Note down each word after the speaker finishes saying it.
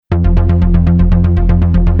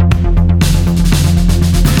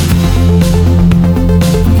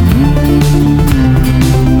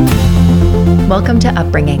Welcome to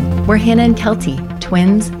Upbringing. We're Hannah and Kelty,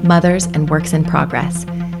 twins, mothers, and works in progress.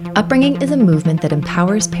 Upbringing is a movement that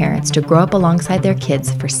empowers parents to grow up alongside their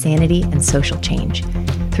kids for sanity and social change.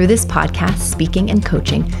 Through this podcast, speaking, and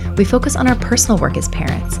coaching, we focus on our personal work as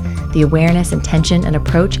parents, the awareness, intention, and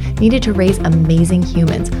approach needed to raise amazing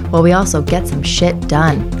humans, while we also get some shit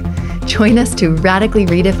done. Join us to radically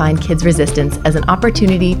redefine kids' resistance as an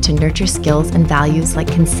opportunity to nurture skills and values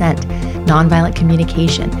like consent, nonviolent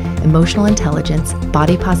communication, emotional intelligence,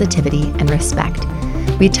 body positivity, and respect.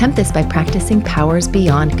 We attempt this by practicing powers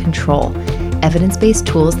beyond control, evidence-based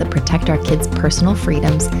tools that protect our kids' personal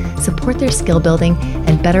freedoms, support their skill building,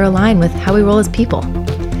 and better align with how we roll as people.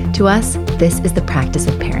 To us, this is the practice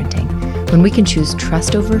of parenting, when we can choose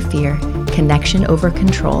trust over fear, connection over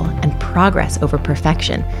control, and progress over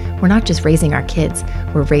perfection. We're not just raising our kids,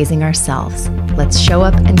 we're raising ourselves. Let's show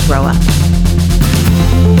up and grow up.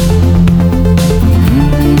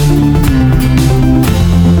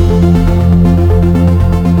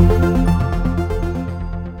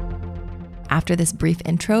 After this brief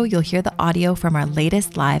intro, you'll hear the audio from our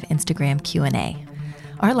latest live Instagram Q&A.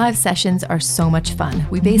 Our live sessions are so much fun.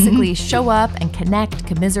 We basically show up and connect,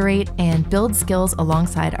 commiserate, and build skills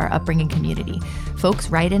alongside our upbringing community.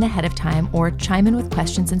 Folks write in ahead of time or chime in with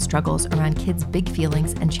questions and struggles around kids' big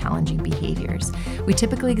feelings and challenging behaviors. We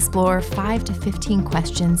typically explore 5 to 15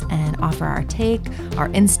 questions and offer our take,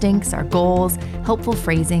 our instincts, our goals, helpful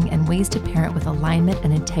phrasing, and ways to parent with alignment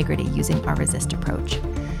and integrity using our Resist approach.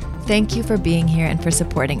 Thank you for being here and for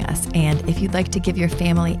supporting us. And if you'd like to give your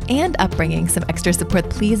family and upbringing some extra support,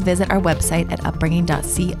 please visit our website at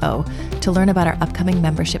upbringing.co to learn about our upcoming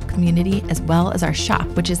membership community, as well as our shop,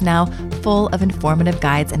 which is now full of informative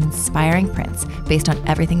guides and inspiring prints based on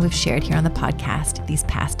everything we've shared here on the podcast these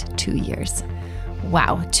past 2 years.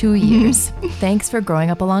 Wow, 2 years. Thanks for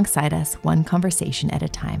growing up alongside us, one conversation at a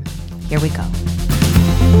time. Here we go.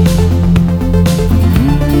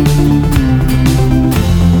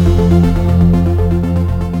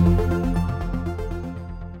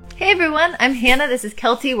 Hey everyone, I'm Hannah. This is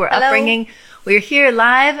Kelty. We're Hello. Upbringing. We're here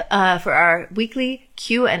live for our weekly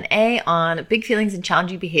Q&A on big feelings and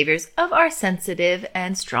challenging behaviors of our sensitive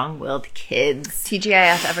and strong-willed kids.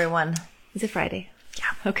 TGIF, everyone. Is it Friday?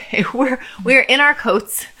 Yeah. Okay. We're in our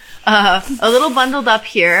coats, a little bundled up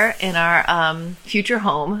here in our future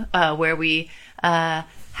home where we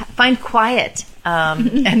find quiet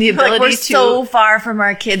and the ability we're to. so far from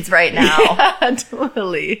our kids right now. Yeah,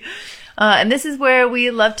 totally. And this is where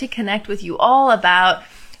we love to connect with you all about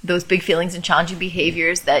those big feelings and challenging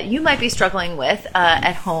behaviors that you might be struggling with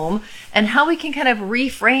at home, and how we can kind of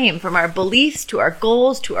reframe from our beliefs to our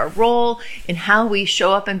goals to our role in how we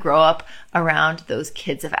show up and grow up around those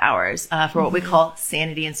kids of ours for what we call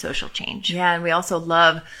sanity and social change. Yeah, and we also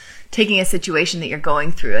love taking a situation that you're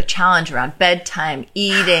going through, a challenge around bedtime,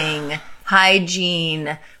 eating,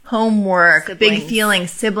 hygiene, homework, Siblings. big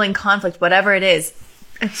feelings, sibling conflict, whatever it is,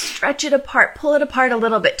 and stretch it apart, pull it apart a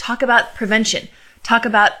little bit, talk about prevention, talk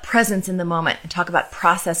about presence in the moment, and talk about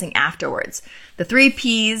processing afterwards. The 3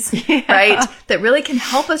 Ps, right, that really can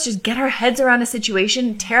help us just get our heads around a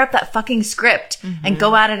situation, tear up that fucking script, and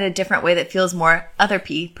go at it a different way that feels more other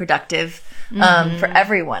P, productive for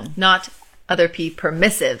everyone. Not other P,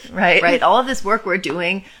 permissive, right? All of this work we're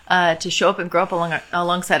doing to show up and grow up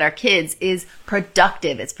alongside our kids is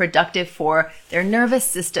productive. It's productive for their nervous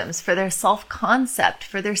systems, for their self-concept,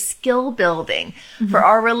 for their skill building, for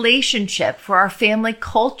our relationship, for our family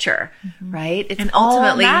culture, right? It's And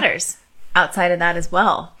ultimately all matters outside of that as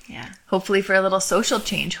well. Yeah. Hopefully for a little social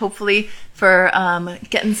change. Hopefully for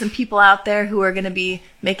getting some people out there who are going to be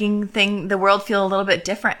making the world feel a little bit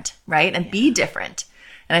different, right? And be different.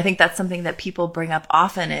 And I think that's something that people bring up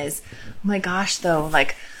often is, oh my gosh, though,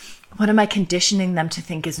 like, what am I conditioning them to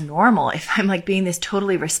think is normal if I'm like being this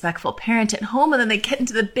totally respectful parent at home, and then they get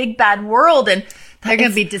into the big bad world and They're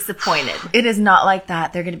going to be disappointed. It is not like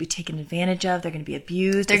that. They're going to be taken advantage of. They're going to be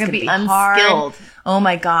abused. They're going to be hard. unskilled. Oh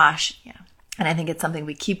my gosh. Yeah. And I think it's something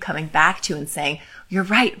we keep coming back to and saying, you're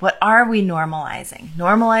right. What are we normalizing?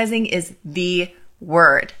 Normalizing is the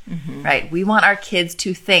word, right? We want our kids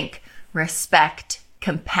to think respect,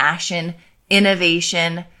 compassion,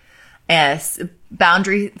 innovation,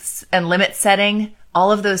 boundaries and limit setting.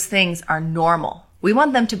 All of those things are normal. We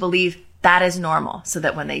want them to believe that is normal, so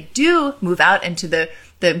that when they do move out into the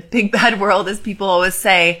big bad world, as people always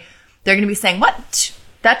say, they're going to be saying, what?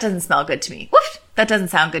 That doesn't smell good to me. Oof, that doesn't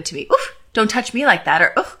sound good to me. Oof, don't touch me like that.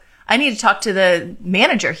 Or, oof, I need to talk to the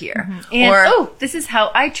manager here. And, or, this is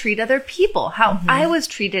how I treat other people, how I was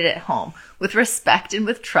treated at home, with respect and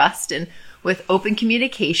with trust, and with open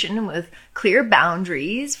communication, with clear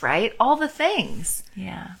boundaries, right? All the things.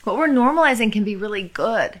 Yeah. What we're normalizing can be really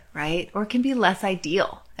good, right? Or it can be less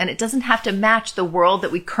ideal. And it doesn't have to match the world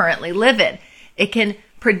that we currently live in. It can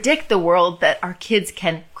predict the world that our kids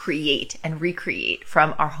can create and recreate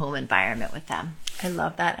from our home environment with them. I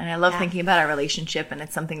love that. And I love thinking about our relationship. And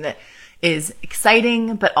it's something that is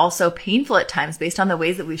exciting, but also painful at times based on the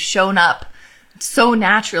ways that we've shown up so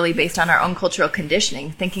naturally based on our own cultural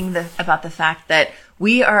conditioning, thinking about the fact that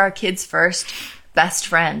we are our kids' first best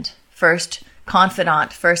friend, first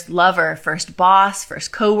confidant, first lover, first boss,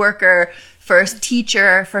 first coworker, first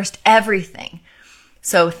teacher, first everything.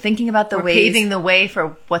 So thinking about the ways, paving the way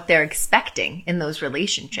for what they're expecting in those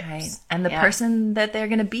relationships, right, and the person that they're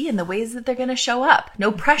going to be and the ways that they're going to show up.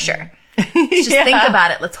 No pressure. Just think about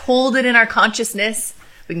it. Let's hold it in our consciousness.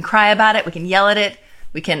 We can cry about it. We can yell at it.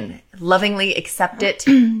 We can lovingly accept it.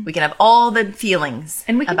 We can have all the feelings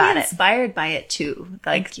and we can about be inspired by it too.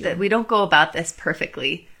 Like that we don't go about this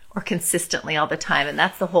perfectly or consistently all the time. And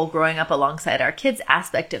that's the whole growing up alongside our kids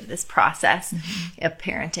aspect of this process of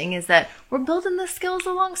parenting, is that we're building the skills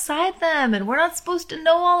alongside them and we're not supposed to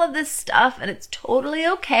know all of this stuff, and it's totally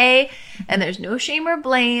okay. And there's no shame or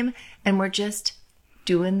blame. And we're just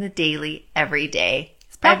doing the daily, every day.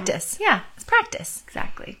 It's practice. It's practice.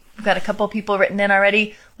 Exactly. We've got a couple people written in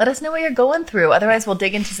already. Let us know what you're going through. Otherwise, we'll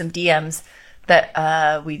dig into some DMs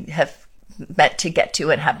that we have meant to get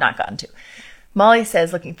to and have not gotten to. Molly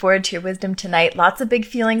says, looking forward to your wisdom tonight. Lots of big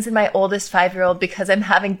feelings in my oldest 5-year-old because I'm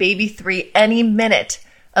having baby 3 any minute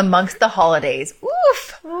amongst the holidays.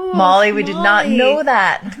 Oof. Molly, we did not know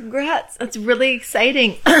that. Congrats. That's really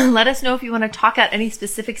exciting. Let us know if you want to talk out any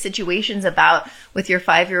specific situations about with your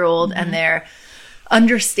 5-year-old and their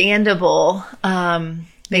understandable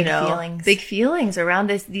big feelings around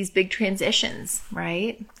these big transitions,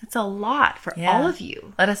 right? That's a lot for all of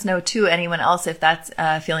you. Let us know too, anyone else, if that's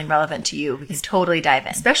feeling relevant to you. We can totally dive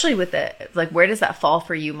in. Especially with where does that fall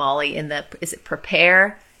for you, Molly? Is it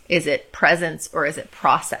prepare? Is it presence, or is it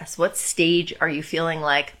process? What stage are you feeling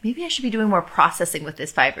like, maybe I should be doing more processing with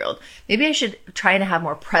this 5-year-old? Maybe I should try to have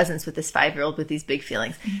more presence with this 5-year-old with these big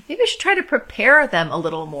feelings. Maybe I should try to prepare them a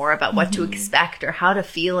little more about what to expect or how to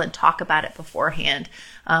feel and talk about it beforehand.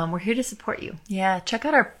 We're here to support you. Yeah, check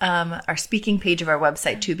out our speaking page of our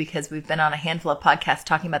website too, because we've been on a handful of podcasts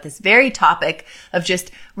talking about this very topic of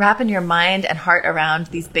just wrapping your mind and heart around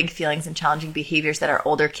these big feelings and challenging behaviors that our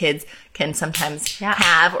older kids can sometimes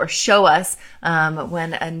have or show us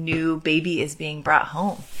when a new baby is being brought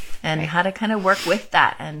home, and how to kind of work with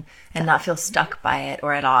that and not feel stuck by it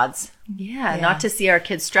or at odds. Yeah, not to see our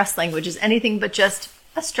kids' stress language as anything but just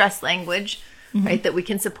a stress language, right, that we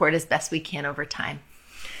can support as best we can over time.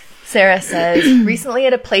 Sarah says, recently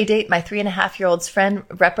at a play date, my 3.5-year-old's friend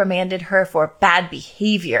reprimanded her for bad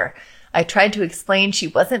behavior. I tried to explain she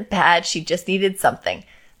wasn't bad, she just needed something.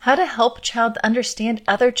 How to help child understand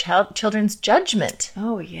other children's judgment.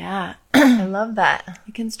 Oh, yeah. I love that.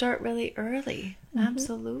 You can start really early.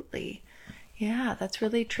 Absolutely. Yeah, that's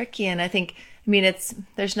really tricky. And I think,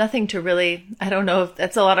 there's nothing to really, I don't know if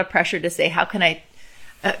that's a lot of pressure to say, how can I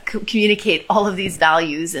communicate all of these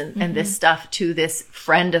values and this stuff to this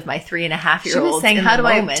friend of my 3.5-year-old. She was saying, how do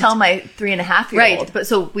I tell my 3.5-year-old? Right. But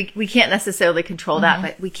so we can't necessarily control that,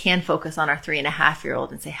 but we can focus on our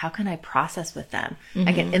 3.5-year-old and say, how can I process with them?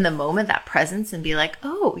 I can, in the moment, that presence, and be like,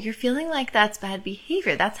 oh, you're feeling like that's bad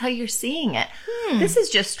behavior. That's how you're seeing it. This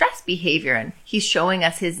is just stress behavior. And he's showing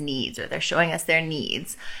us his needs, or they're showing us their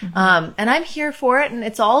needs. And I'm here for it, and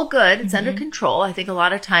it's all good. It's under control. I think a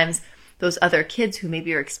lot of times those other kids who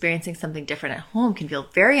maybe are experiencing something different at home can feel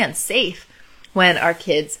very unsafe when our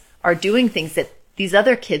kids are doing things that these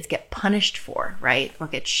other kids get punished for, right? Or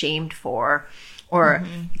get shamed for, or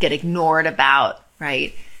get ignored about,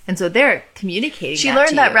 right? And so they're communicating. She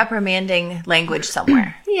learned that reprimanding language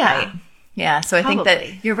somewhere. Right? Yeah. So I think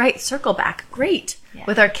that you're right. Circle back. Great. Yeah.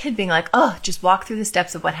 With our kid being like, oh, just walk through the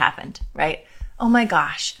steps of what happened, right? Oh my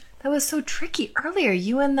gosh, that was so tricky earlier.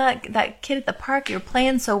 You and that kid at the park, you were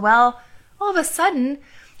playing so well. All of a sudden,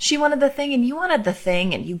 she wanted the thing and you wanted the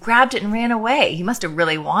thing, and you grabbed it and ran away. You must have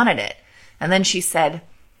really wanted it. And then she said,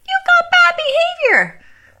 you got bad behavior.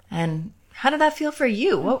 And how did that feel for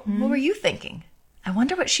you? What were you thinking? I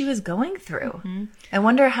wonder what she was going through. I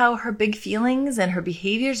wonder how her big feelings and her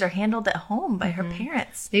behaviors are handled at home by her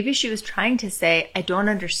parents. Maybe she was trying to say, I don't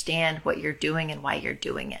understand what you're doing and why you're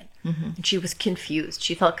doing it. And she was confused.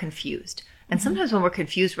 She felt confused. And sometimes when we're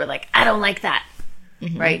confused, we're like, I don't like that.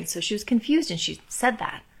 Right? So she was confused and she said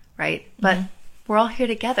that, right? But we're all here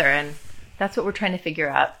together, and that's what we're trying to figure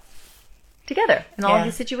out. together in all of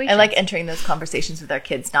these situations. I like entering those conversations with our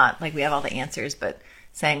kids, not like we have all the answers, but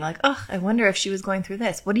saying like, oh, I wonder if she was going through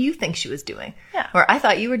this. What do you think she was doing? Yeah. Or I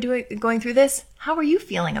thought you were going through this. How are you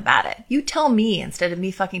feeling about it? You tell me instead of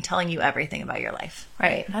me fucking telling you everything about your life.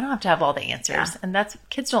 Right. I don't have to have all the answers. And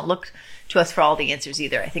kids don't look to us for all the answers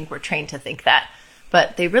either. I think we're trained to think that,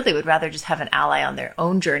 but they really would rather just have an ally on their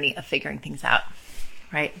own journey of figuring things out.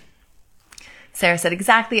 Right. Sarah said,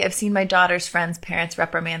 exactly. I've seen my daughter's friends' parents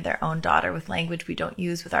reprimand their own daughter with language we don't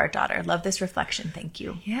use with our daughter. Love this reflection. Thank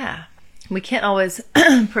you. Yeah. We can't always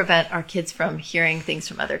prevent our kids from hearing things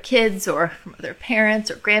from other kids or from other parents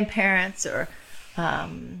or grandparents or,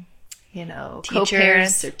 co-parents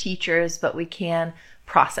or teachers, but we can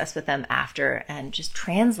process with them after and just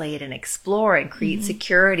translate and explore and create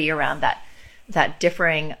security around that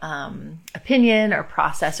differing opinion or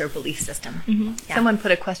process or belief system. Yeah. Someone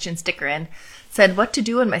put a question sticker in, said, what to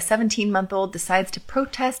do when my 17-month-old decides to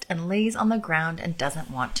protest and lays on the ground and doesn't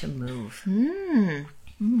want to move?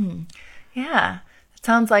 Yeah. It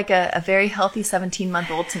sounds like a very healthy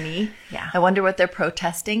 17-month-old to me. Yeah. I wonder what they're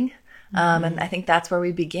protesting. And I think that's where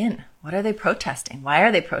we begin. What are they protesting? Why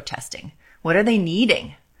are they protesting? What are they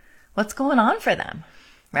needing? What's going on for them?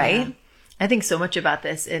 Right? Yeah. I think so much about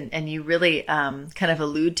this, and you really kind of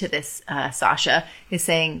allude to this, Sasha, is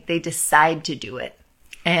saying they decide to do it.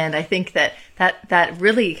 And I think that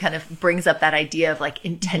really kind of brings up that idea of like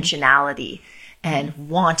intentionality and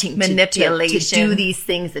wanting manipulation to do these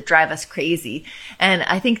things that drive us crazy. And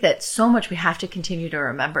I think that so much we have to continue to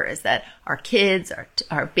remember is that our kids,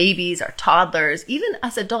 our babies, our toddlers, even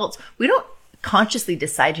us adults, we don't consciously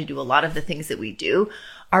decide to do a lot of the things that we do.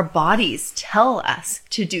 Our bodies tell us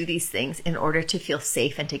to do these things in order to feel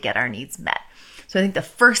safe and to get our needs met. So I think the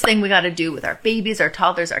first thing we got to do with our babies, our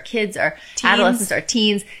toddlers, our kids, our adolescents, our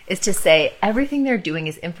teens is to say everything they're doing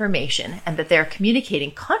is information and that they're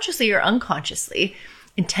communicating consciously or unconsciously,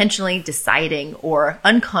 intentionally deciding or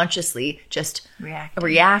unconsciously just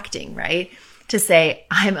reacting, right? To say,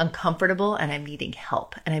 I'm uncomfortable and I'm needing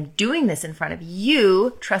help. And I'm doing this in front of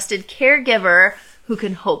you, trusted caregiver, who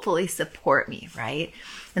can hopefully support me, right?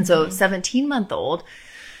 And so 17-month-old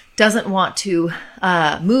doesn't want to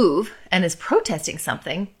move and is protesting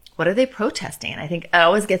something. What are they protesting? And I think it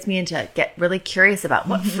always gets me into get really curious about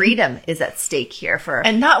what freedom is at stake here for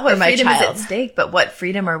and not what my freedom child. is at stake, but what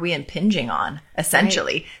freedom are we impinging on,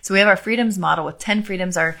 essentially. Right. So we have our freedoms model with 10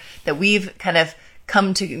 freedoms that we've kind of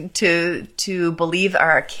come to believe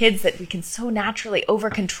are our kids that we can so naturally over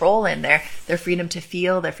control in their freedom to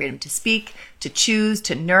feel, their freedom to speak, to choose,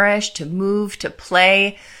 to nourish, to move, to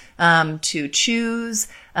play, to choose,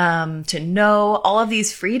 to know, all of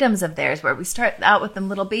these freedoms of theirs where we start out with them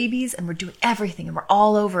little babies and we're doing everything and we're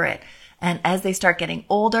all over it. And as they start getting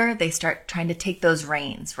older, they start trying to take those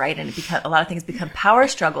reins, right? And a lot of things become power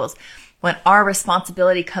struggles when our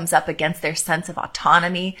responsibility comes up against their sense of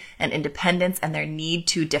autonomy and independence and their need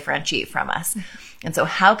to differentiate from us. And so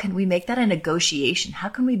how can we make that a negotiation? How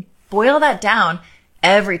can we boil that down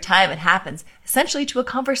every time it happens, essentially to a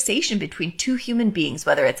conversation between two human beings,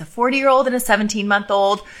 whether it's a 40-year-old and a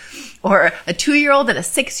 17-month-old or a 2-year-old and a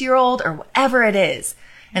 6-year-old or whatever it is,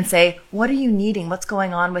 and say, what are you needing? What's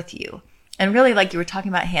going on with you? And really, like you were talking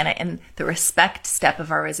about, Hannah, in the respect step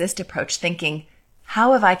of our resist approach, thinking,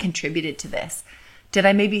 how have I contributed to this? Did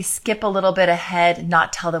I maybe skip a little bit ahead,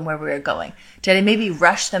 not tell them where we were going? Did I maybe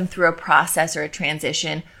rush them through a process or a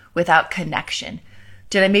transition without connection?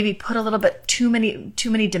 Did I maybe put a little bit too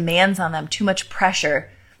many demands on them, too much pressure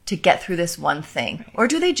to get through this one thing? Or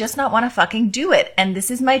do they just not want to fucking do it? And this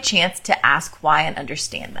is my chance to ask why and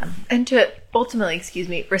understand them. And to ultimately,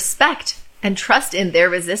 respect and trust in their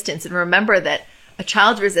resistance. And remember that a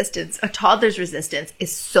child's resistance, a toddler's resistance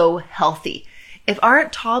is so healthy. If our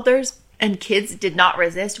toddlers and kids did not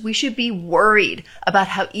resist, we should be worried about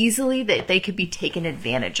how easily they could be taken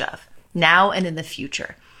advantage of now and in the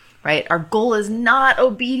future, right? Our goal is not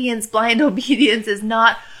obedience. Blind obedience is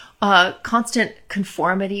not constant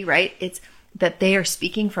conformity, right? It's that they are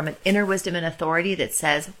speaking from an inner wisdom and authority that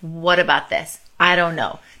says, what about this? I don't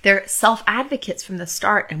know. They're self-advocates from the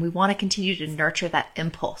start, and we want to continue to nurture that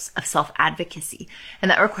impulse of self-advocacy. And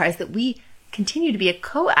that requires that we continue to be a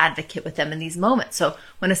co-advocate with them in these moments. So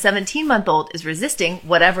when a 17-month-old is resisting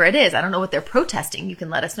whatever it is, I don't know what they're protesting. You can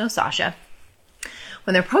let us know, Sasha.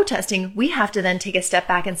 When they're protesting, we have to then take a step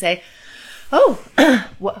back and say, oh,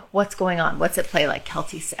 what's going on? What's at play? Like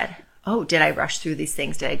Kelty said, oh, did I rush through these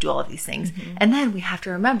things? Did I do all of these things? Mm-hmm. And then we have to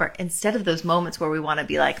remember, instead of those moments where we want to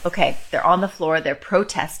be like, okay, they're on the floor, they're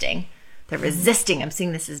protesting, they're resisting, I'm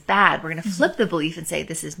seeing this is bad. We're going to flip the belief and say,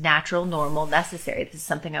 this is natural, normal, necessary. This is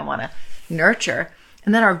something I want to nurture.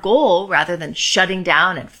 And then our goal, rather than shutting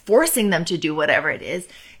down and forcing them to do whatever it is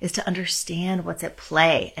to understand what's at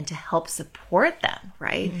play and to help support them,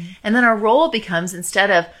 right? Mm-hmm. And then our role becomes, instead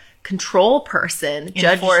of control person,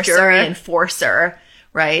 judge, jury, enforcer,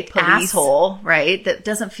 right? Police. Asshole, right? That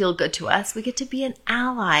doesn't feel good to us. We get to be an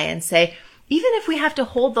ally and say, even if we have to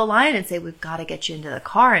hold the line and say, we've got to get you into the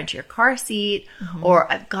car, into your car seat,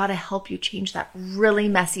 or I've got to help you change that really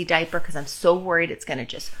messy diaper because I'm so worried it's going to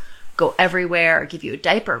just go everywhere or give you a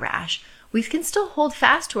diaper rash. We can still hold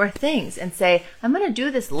fast to our things and say, I'm going to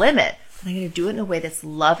do this limit, but I'm going to do it in a way that's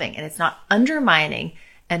loving and it's not undermining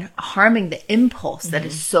and harming the impulse that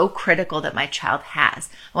is so critical that my child has.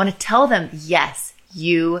 I want to tell them, yes,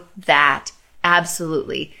 you, that,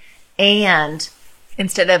 absolutely. And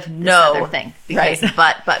instead of no other thing, because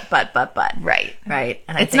but. Right.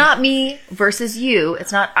 And it's not me versus you.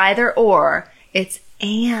 It's not either or. It's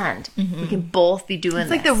and. We can both be doing this.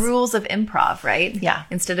 It's like the rules of improv, right? Yeah.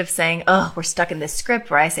 Instead of saying, oh, we're stuck in this script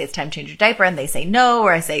where I say it's time to change your diaper and they say no,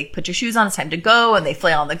 or I say put your shoes on, it's time to go, and they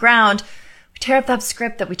flail on the ground. We tear up that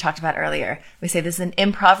script that we talked about earlier. We say this is an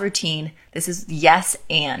improv routine. This is yes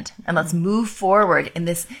and let's move forward in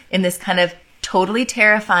this kind of totally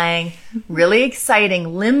terrifying, really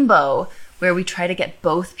exciting limbo where we try to get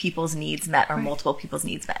both people's needs met or multiple people's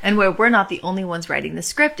needs met. And where we're not the only ones writing the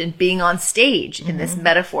script and being on stage in this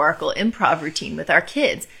metaphorical improv routine with our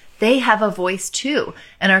kids. They have a voice too.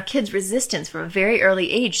 And our kids' resistance from a very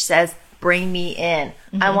early age says, bring me in.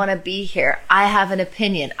 I want to be here. I have an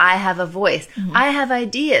opinion. I have a voice. I have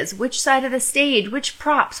ideas. Which side of the stage, which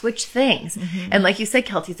props, which things. And like you said,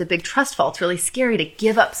 Kelty, it's a big trust fall. It's really scary to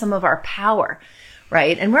give up some of our power,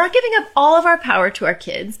 right? And we're not giving up all of our power to our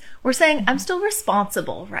kids. We're saying, I'm still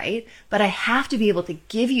responsible, right? But I have to be able to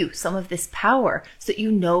give you some of this power so that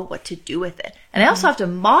you know what to do with it. And I also have to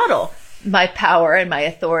model my power and my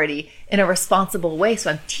authority in a responsible way.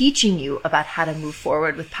 So I'm teaching you about how to move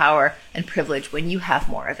forward with power and privilege when you have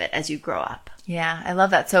more of it as you grow up. Yeah, I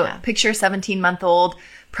love that. So picture a 17-month-old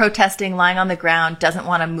protesting, lying on the ground, doesn't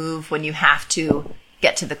want to move when you have to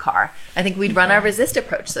get to the car. I think we'd run our resist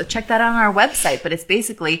approach. So check that out on our website. But it's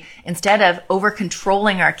basically, instead of over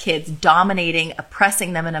controlling our kids, dominating,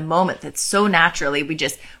 oppressing them in a moment that's so naturally,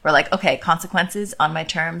 we're like, okay, consequences on my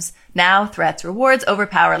terms. Now, threats, rewards,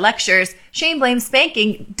 overpower, lectures, shame, blame,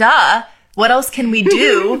 spanking. Duh. What else can we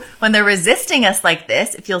do when they're resisting us like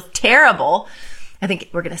this? It feels terrible. I think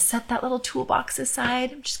we're going to set that little toolbox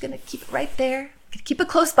aside. I'm just going to keep it right there. Keep it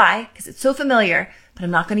close by because it's so familiar, but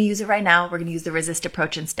I'm not going to use it right now. We're going to use the resist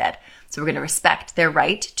approach instead. So we're going to respect their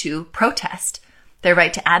right to protest, their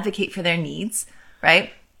right to advocate for their needs,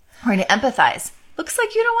 right? We're going to empathize. Looks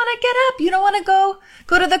like you don't want to get up. You don't want to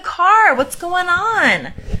go to the car. What's going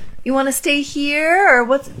on? You want to stay here, or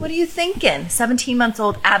what are you thinking? 17 months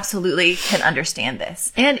old absolutely can understand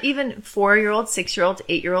this. And even 4-year-olds, 6-year-olds,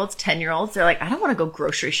 8-year-olds, 10-year-olds, they're like, I don't want to go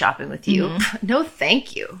grocery shopping with you. No,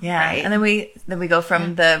 thank you. Yeah. Right? And then we go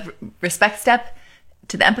from the respect step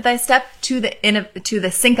to the empathize step to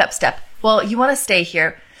the sync up step. Well, you want to stay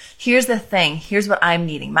here. Here's the thing. Here's what I'm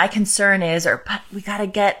needing. My concern is, but we got to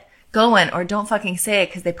get going, or don't fucking say it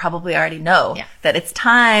because they probably already know that it's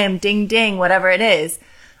time, ding, ding, whatever it is.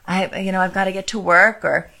 I've got to get to work,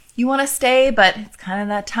 or you want to stay, but it's kind of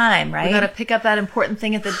that time, right? We got to pick up that important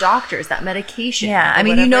thing at the doctor's, that medication. Yeah. I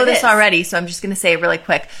mean, you know this already, so I'm just going to say it really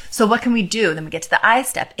quick. So what can we do? Then we get to the I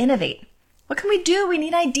step, innovate. What can we do? We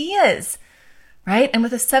need ideas, right? And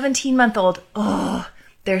with a 17-month-old,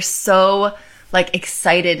 they're so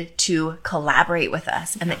excited to collaborate with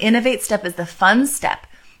us. And the innovate step is the fun step.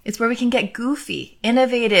 It's where we can get goofy,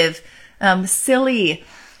 innovative, silly,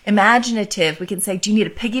 imaginative. We can say, do you need a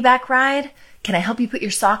piggyback ride? Can I help you put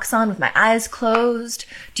your socks on with my eyes closed?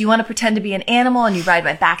 Do you want to pretend to be an animal and you ride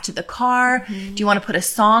my back to the car? Do you want to put a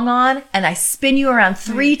song on and I spin you around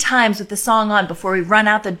 3 times with the song on before we run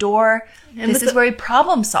out the door? And this is where we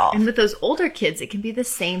problem solve. And with those older kids, it can be the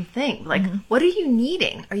same thing. What are you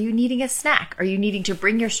needing? Are you needing a snack? Are you needing to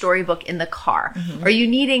bring your storybook in the car? Are you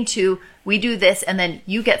needing to, we do this and then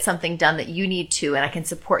you get something done that you need to, and I can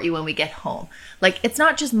support you when we get home. It's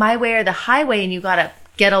not just my way or the highway and you got to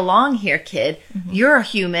get along here, kid. You're a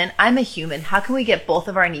human. I'm a human. How can we get both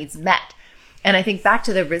of our needs met? And I think back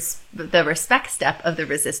to the respect step of the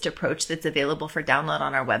resist approach that's available for download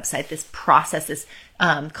on our website, this process, this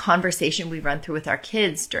conversation we run through with our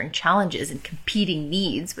kids during challenges and competing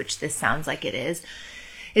needs, which this sounds like it is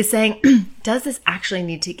saying, does this actually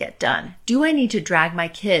need to get done? Do I need to drag my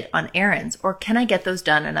kid on errands, or can I get those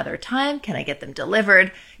done another time? Can I get them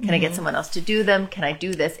delivered? Can I get someone else to do them? Can I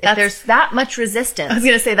do this? If there's that much resistance, I was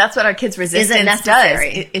going to say that's what our kids' resistance does.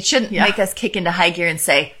 It shouldn't make us kick into high gear and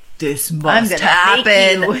say, this I'm must gonna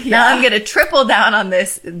happen. make you. Now Yeah. I'm going to triple down on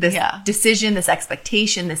this Yeah. decision, this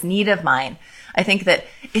expectation, this need of mine. I think that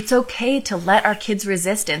it's okay to let our kids'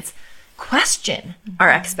 resistance question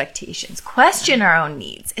our expectations, question our own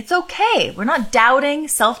needs. It's okay. We're not doubting,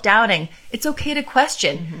 self-doubting. It's okay to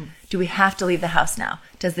question. Do we have to leave the house now?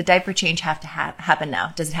 Does the diaper change have to happen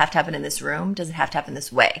now? Does it have to happen in this room? Does it have to happen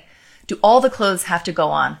this way? Do all the clothes have to go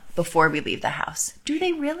on before we leave the house? Do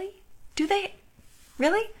they really? Do they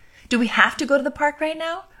really? Do we have to go to the park right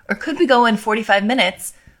now? Or could we go in 45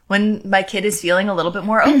 minutes when my kid is feeling a little bit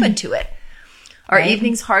more open to it? Are Right?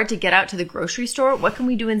 evenings hard to get out to the grocery store? What can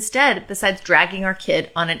we do instead besides dragging our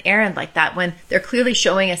kid on an errand like that when they're clearly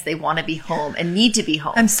showing us they want to be home and need to be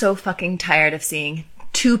home? I'm so fucking tired of seeing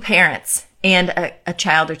two parents and a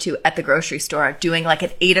child or two at the grocery store doing like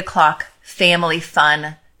an 8 o'clock family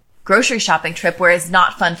fun grocery shopping trip where it's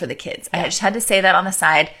not fun for the kids. I just had to say that on the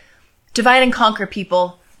side. Divide and conquer,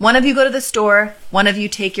 people. One of you go to the store, one of you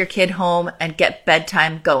take your kid home and get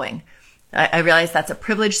bedtime going. I realize that's a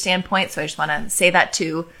privileged standpoint, so I just want to say that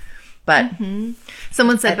too. But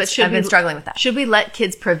Someone said, but I've been struggling with that. Should we let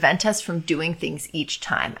kids prevent us from doing things each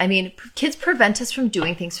time? I mean, kids prevent us from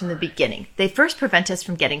doing things from the beginning. They first prevent us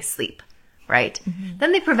from getting sleep, right?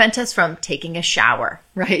 Then they prevent us from taking a shower,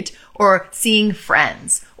 right? Or seeing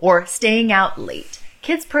friends or staying out late.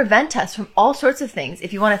 Kids prevent us from all sorts of things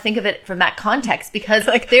if you want to think of it from that context, because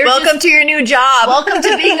Like, they're welcome just- to your new job. welcome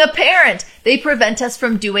to being a parent. They prevent us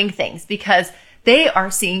from doing things because they are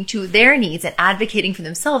seeing to their needs and advocating for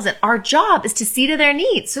themselves. And our job is to see to their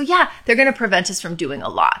needs. So yeah, they're going to prevent us from doing a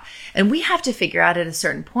lot. And we have to figure out at a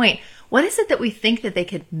certain point, what is it that we think that they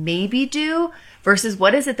could maybe do versus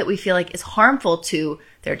what is it that we feel like is harmful to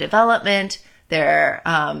their development, their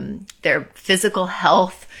physical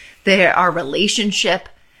health, our relationship.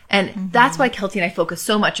 And that's why Kelty and I focus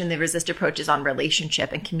so much in the Resist approaches on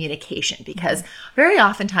relationship and communication, because very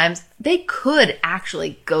oftentimes they could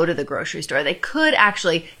actually go to the grocery store. They could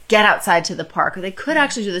actually get outside to the park, or they could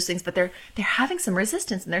actually do those things, but they're having some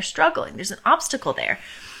resistance and they're struggling. There's an obstacle there.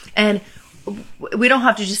 And we don't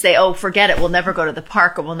have to just say, oh, forget it. We'll never go to the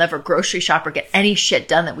park, or we'll never grocery shop or get any shit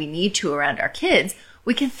done that we need to around our kids.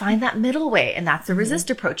 We can find that middle way. And that's the resist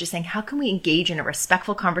approach, is saying, how can we engage in a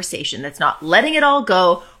respectful conversation that's not letting it all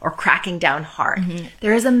go or cracking down hard?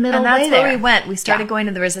 There is a middle And that's way there. where we went. We started Yeah. going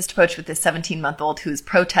to the resist approach with this 17-month-old who's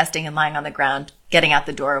protesting and lying on the ground, getting out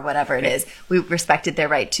the door, or whatever it is. We respected their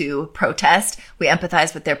right to protest. We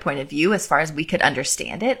empathized with their point of view as far as we could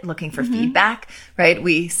understand it, looking for feedback, right?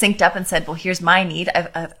 We synced up and said, well, here's my need.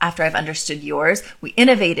 After I've understood yours, we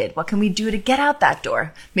innovated. What can we do to get out that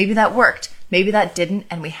door? Maybe that worked. Maybe that didn't,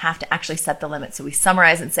 and we have to actually set the limit. So we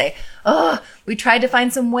summarize and say, oh, we tried to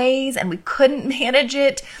find some ways and we couldn't manage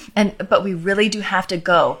it, but we really do have to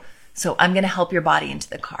go. So I'm going to help your body into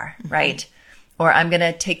the car, right? Or I'm going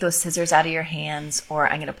to take those scissors out of your hands, or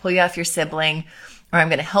I'm going to pull you off your sibling, or I'm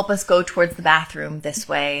going to help us go towards the bathroom this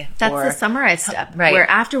way. That's or, the summarize step, right. where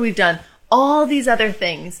after we've done all these other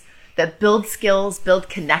things that build skills, build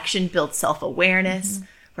connection, build self-awareness,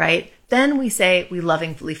 right? Then we say we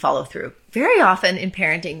lovingly follow through. Very often in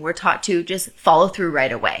parenting, we're taught to just follow through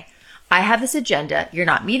right away. I have this agenda. You're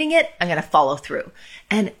not meeting it. I'm going to follow through.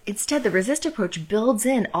 And instead, the resist approach builds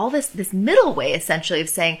in all this middle way, essentially, of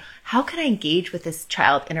saying, how can I engage with this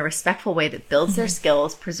child in a respectful way that builds their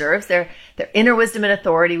skills, preserves their inner wisdom and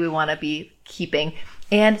authority we want to be keeping,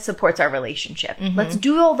 and supports our relationship. Let's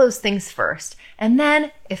do all those things first. And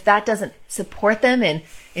then if that doesn't support them in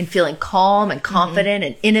feeling calm and confident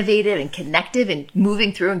and innovative and connective and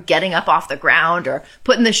moving through and getting up off the ground or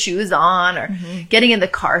putting the shoes on or getting in the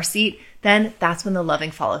car seat, then that's when the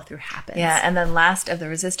loving follow through happens. Yeah, and then last of the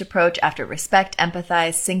resist approach, after respect,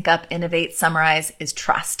 empathize, sync up, innovate, summarize, is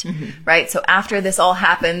trust, right? So after this all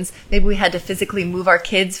happens, maybe we had to physically move our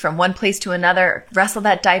kids from one place to another, wrestle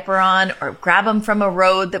that diaper on, or grab them from a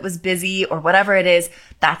road that was busy, or whatever it is.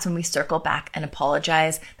 That's when we circle back and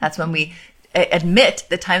apologize. That's when we admit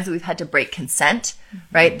the times that we've had to break consent,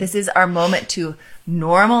 right? This is our moment to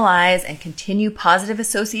normalize and continue positive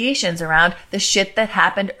associations around the shit that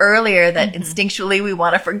happened earlier that instinctually we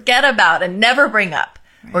want to forget about and never bring up.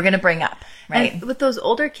 Right. We're going to bring up, right? And with those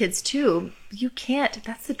older kids too, you can't,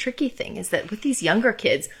 that's the tricky thing, is that with these younger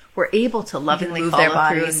kids, we're able to lovingly move follow their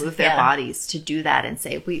bodies, through and move their bodies to do that and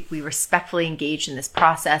say, we respectfully engaged in this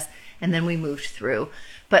process and then we moved through.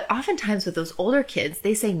 But oftentimes with those older kids,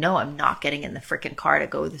 they say, no, I'm not getting in the freaking car to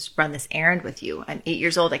go run this errand with you. I'm 8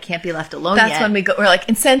 years old. I can't be left alone That's yet. when we're like,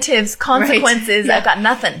 incentives, consequences, Yeah. I've got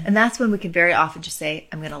nothing. And that's when we can very often just say,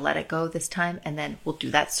 I'm going to let it go this time. And then we'll do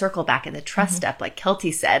that circle back in the trust step, like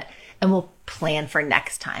Kelty said, and we'll plan for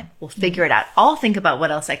next time. We'll figure it out. I'll think about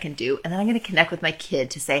what else I can do. And then I'm going to connect with my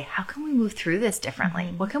kid to say, how can we move through this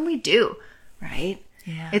differently? What can we do? Right?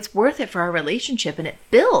 Yeah. It's worth it for our relationship, and it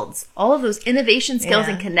builds all of those innovation skills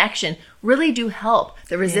and connection really do help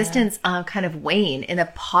the resistance kind of wane in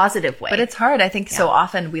a positive way. But it's hard. I think so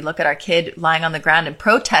often we look at our kid lying on the ground and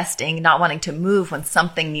protesting, not wanting to move when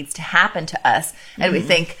something needs to happen to us. And we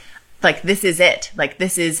think, like, this is it. Like,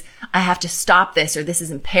 this is, I have to stop this, or this is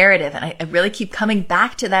imperative. And I really keep coming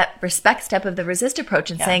back to that respect step of the resist approach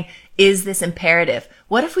and saying, is this imperative?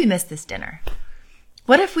 What if we miss this dinner?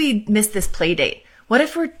 What if we miss this play date? What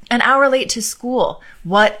if we're an hour late to school?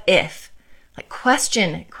 What if? Like,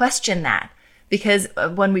 question that. Because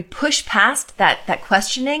when we push past that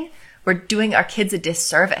questioning, we're doing our kids a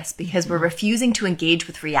disservice because we're refusing to engage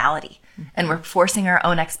with reality and we're forcing our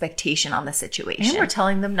own expectation on the situation. And we're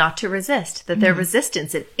telling them not to resist, that their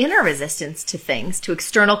resistance and inner resistance to things, to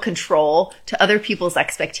external control, to other people's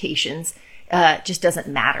expectations, just doesn't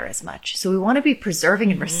matter as much. So we want to be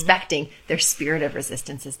preserving and respecting their spirit of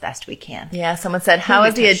resistance as best we can. Yeah, someone said, how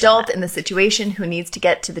is the adult in the situation who needs to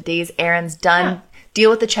get to the day's errands done deal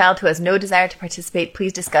with the child who has no desire to participate?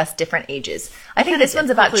 Please discuss different ages. I think this one's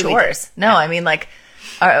about chores. No, I mean, like,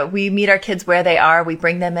 we meet our kids where they are. We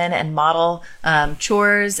bring them in and model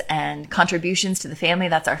chores and contributions to the family.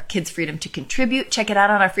 That's our kids' freedom to contribute. Check it out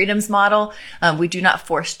on our freedoms model. We do not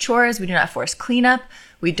force chores. We do not force cleanup.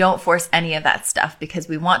 We don't force any of that stuff because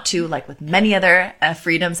we want to, like with many other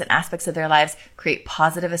freedoms and aspects of their lives, create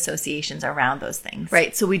positive associations around those things.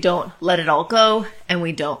 Right. So we don't let it all go and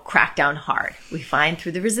we don't crack down hard. We find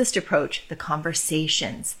through the resist approach, the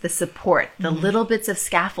conversations, the support, the little bits of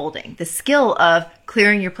scaffolding, the skill of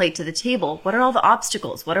clearing your plate to the table. What are all the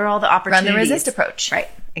obstacles? What are all the opportunities? Run the resist approach. Right.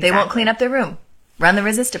 Exactly. They won't clean up their room. Run the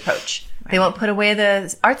resist approach. Right. They won't put away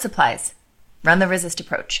the art supplies. Run the resist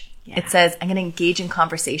approach. Yeah. It says, I'm going to engage in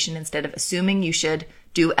conversation instead of assuming you should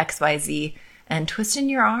do X, Y, Z and twist in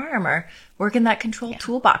your arm or work in that control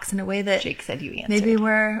toolbox in a way that Jake said you answered. Maybe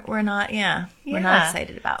we're not, we're not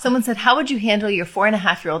excited about. Someone said, how would you handle your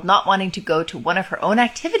 4.5-year-old not wanting to go to one of her own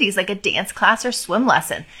activities like a dance class or swim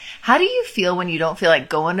lesson? How do you feel when you don't feel like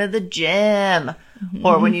going to the gym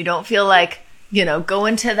or when you don't feel like,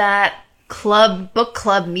 going to that book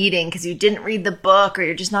club meeting because you didn't read the book or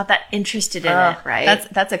you're just not that interested in it, right?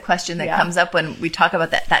 That's a question that comes up when we talk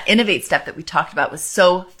about that innovate step that we talked about was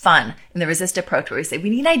so fun in the resist approach where we say, we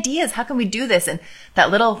need ideas. How can we do this? And that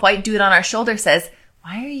little white dude on our shoulder says,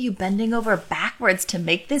 why are you bending over backwards to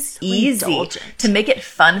make this easy, to make it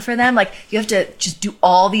fun for them? Like, you have to just do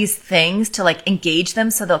all these things to like engage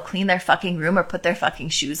them so they'll clean their fucking room or put their fucking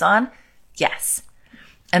shoes on. Yes.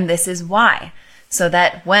 And this is why. So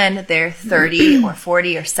that when they're 30 or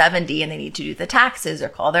 40 or 70 and they need to do the taxes or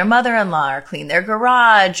call their mother-in-law or clean their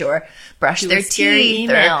garage or brush their teeth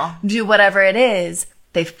or do whatever it is,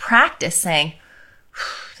 they've practiced saying,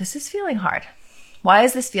 this is feeling hard. Why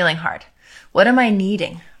is this feeling hard? What am I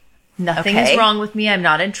needing? Nothing is wrong with me. I'm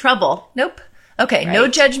not in trouble. Nope. Okay, no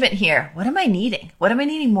judgment here. What am I needing? What am I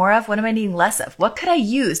needing more of? What am I needing less of? What could I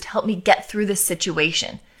use to help me get through this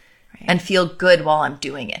situation? And feel good while I'm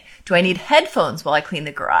doing it? Do I need headphones while I clean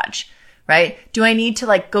the garage? Right? Do I need to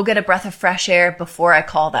like go get a breath of fresh air before I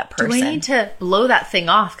call that person? Do I need to blow that thing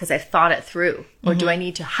off because I've thought it through? Or do I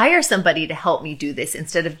need to hire somebody to help me do this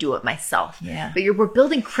instead of do it myself? Yeah. But we're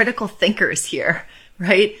building critical thinkers here,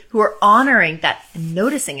 right? Who are honoring that and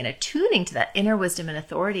noticing and attuning to that inner wisdom and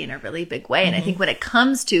authority in a really big way. And I think when it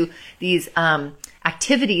comes to these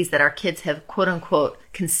activities that our kids have quote unquote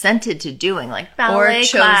consented to doing, like ballet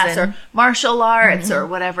class or martial arts or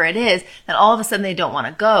whatever it is, then all of a sudden they don't want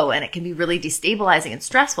to go, and it can be really destabilizing and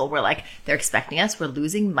stressful. We're like, they're expecting us, we're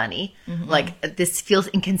losing money, like this feels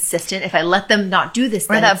inconsistent. If I let them not do this,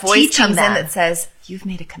 or then that voice comes in that says, you've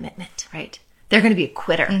made a commitment, right? They're going to be a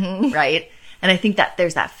quitter, right? And I think that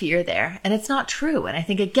there's that fear there, and it's not true. And I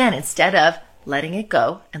think, again, instead of letting it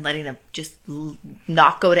go and letting them just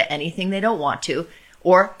not go to anything they don't want to,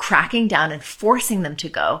 or cracking down and forcing them to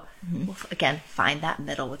go, we'll, again, find that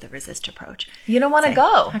middle with the resist approach. You don't want to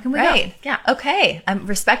go. How can we go? Yeah. Okay. I'm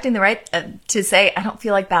respecting the right to say, I don't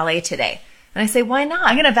feel like ballet today. And I say, why not?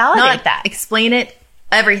 I'm going to validate that. Explain it.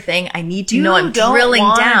 Everything I need to know. I'm drilling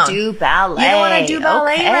down. Do ballet. You don't want to do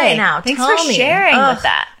ballet right now. Thanks for sharing with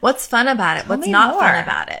that. What's fun about it? What's not fun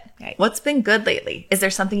about it? Right. What's been good lately? Is there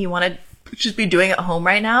something you want to just be doing at home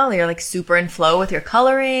right now? You're like super in flow with your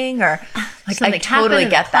coloring, or like I totally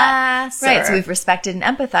get that. Right. So we've respected and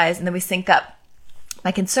empathized, and then we sync up.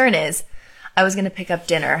 My concern is I was going to pick up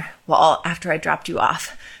dinner after I dropped you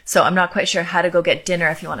off. So I'm not quite sure how to go get dinner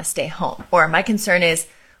if you want to stay home. Or my concern is,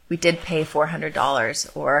 we did pay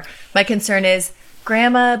 $400. Or my concern is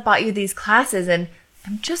grandma bought you these classes and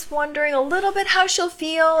I'm just wondering a little bit how she'll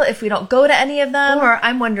feel if we don't go to any of them. Or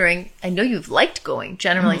I'm wondering, I know you've liked going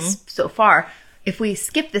generally so far. If we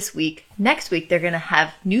skip this week, next week they're going to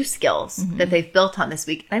have new skills that they've built on this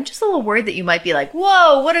week. And I'm just a little worried that you might be like,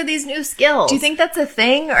 whoa, what are these new skills? Do you think that's a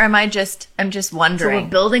thing, or I'm just wondering? So we're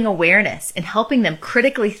building awareness and helping them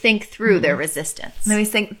critically think through their resistance. And then we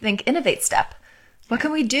think innovate step. What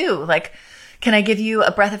can we do? Like, can I give you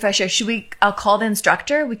a breath of fresh air? I'll call the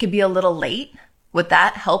instructor. We could be a little late. Would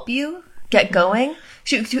that help you get going?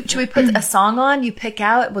 Should we put a song on you pick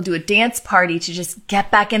out? We'll do a dance party to just get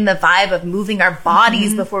back in the vibe of moving our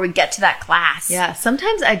bodies before we get to that class. Yeah.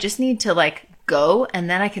 Sometimes I just need to like go and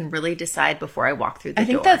then I can really decide before I walk through the door. I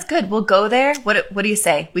think that's good. We'll go there. What do you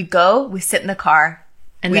say? We go, we sit in the car,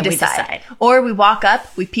 and then we decide. Or we walk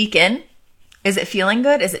up, we peek in. Is it feeling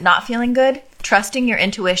good? Is it not feeling good? Trusting your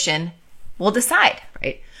intuition, we'll decide.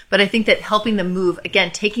 Right. But I think that helping them move,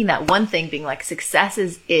 again, taking that one thing, being like success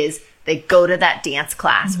is they go to that dance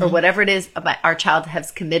class or whatever it is our child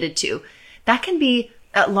has committed to. That can be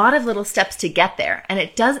a lot of little steps to get there. And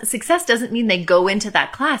success doesn't mean they go into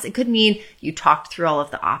that class. It could mean you talked through all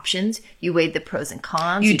of the options. You weighed the pros and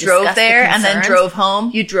cons. You drove there and then drove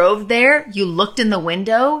home. You drove there. You looked in the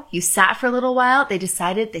window. You sat for a little while. They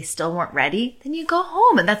decided they still weren't ready. Then you go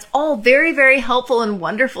home. And that's all very, very helpful and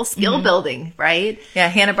wonderful skill building, right? Yeah.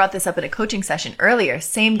 Hannah brought this up in a coaching session earlier.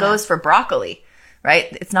 Same goes for broccoli, right?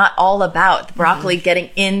 It's not all about the broccoli getting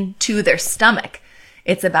into their stomach.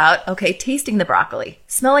 It's about, okay, tasting the broccoli,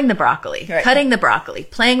 smelling the broccoli, cutting the broccoli,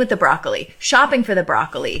 playing with the broccoli, shopping for the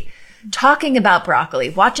broccoli, talking about broccoli,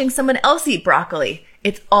 watching someone else eat broccoli.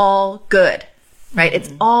 It's all good, right?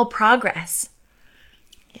 It's all progress.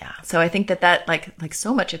 Yeah. So I think that like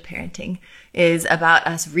so much of parenting is about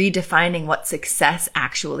us redefining what success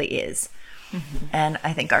actually is. And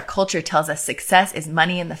I think our culture tells us success is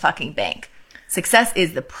money in the fucking bank. Success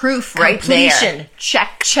is the proof right there.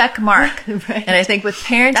 Check mark. Right. And I think with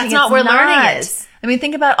parenting, that's not where learning is. I mean,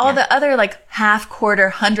 think about all the other like half, quarter,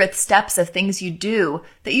 100th steps of things you do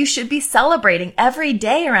that you should be celebrating every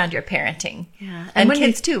day around your parenting. Yeah. And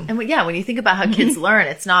kids too. And when you think about how kids learn,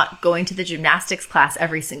 it's not going to the gymnastics class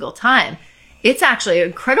every single time. It's actually an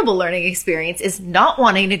incredible learning experience is not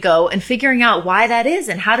wanting to go and figuring out why that is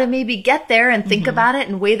and how to maybe get there and think about it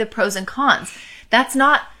and weigh the pros and cons. That's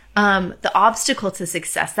not the obstacle to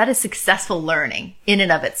success. That is successful learning in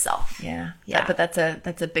and of itself. Yeah. But that's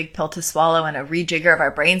a big pill to swallow and a rejigger of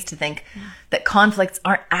our brains to think that conflicts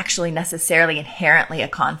aren't actually necessarily inherently a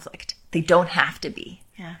conflict. They don't have to be.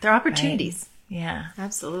 Yeah. They're opportunities. Right? Yeah.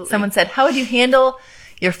 Absolutely. Someone said, how would you handle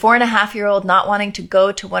your 4.5-year-old not wanting to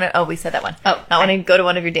go to we said that one. Not wanting to go to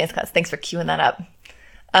one of your dance classes. Thanks for queuing that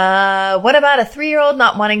up. What about a 3-year-old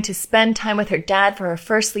not wanting to spend time with her dad for her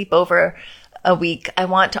first sleepover a week? I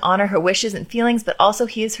want to honor her wishes and feelings, but also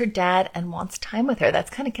he is her dad and wants time with her.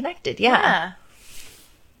 That's kind of connected. Yeah.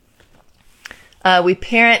 We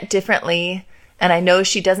parent differently, and I know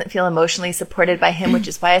she doesn't feel emotionally supported by him, which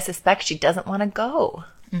is why I suspect she doesn't want to go.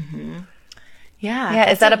 Yeah.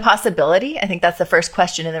 Is that a possibility? I think that's the first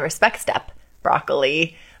question in the respect step,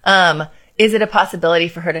 broccoli. Is it a possibility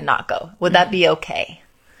for her to not go? Would that be okay?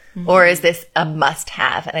 Or is this a must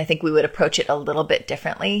have? And I think we would approach it a little bit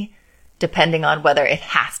differently depending on whether it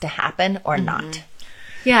has to happen or not.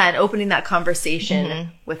 Yeah, and opening that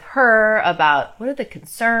conversation with her about what are the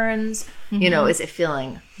concerns? You know, is it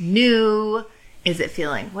feeling new? Is it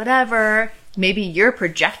feeling whatever? Maybe you're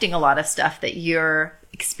projecting a lot of stuff that you're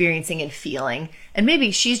experiencing and feeling. And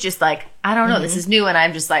maybe she's just like, I don't know, this is new. And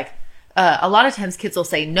I'm just like, a lot of times kids will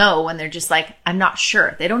say no when they're just like, I'm not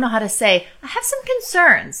sure. They don't know how to say, I have some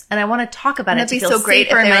concerns and I want to talk about it. That'd be so great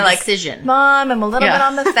if they're like, decision. Mom, I'm a little bit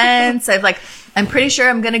on the fence. I'm pretty sure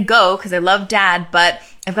I'm going to go because I love dad, but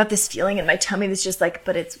I've got this feeling in my tummy that's just like,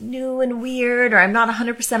 but it's new and weird, or I'm not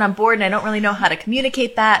 100% on board and I don't really know how to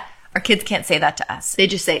communicate that. Our kids can't say that to us. They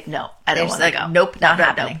just say, no, I don't want to go. Nope, not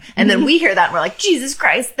happening. No. And then we hear that and we're like, Jesus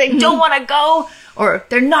Christ, they don't want to go, or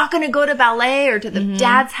they're not going to go to ballet or to the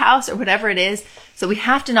dad's house or whatever it is. So we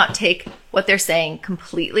have to not take what they're saying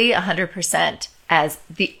completely 100% as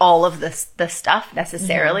all of the stuff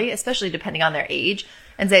necessarily, especially depending on their age,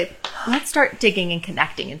 and say, let's start digging and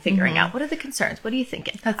connecting and figuring out what are the concerns? What are you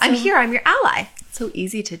thinking? I'm here. I'm your ally. It's so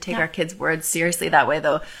easy to take our kids' words seriously that way,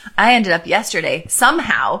 though. I ended up yesterday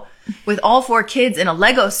somehow with all 4 kids in a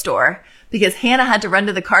Lego store because Hannah had to run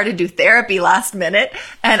to the car to do therapy last minute.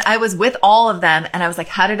 And I was with all of them. And I was like,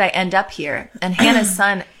 how did I end up here? And Hannah's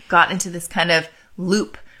son got into this kind of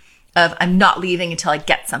loop of I'm not leaving until I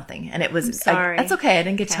get something. And it was, that's okay. I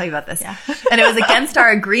didn't get to tell you about this. Yeah. And it was against our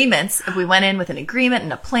agreements. We went in with an agreement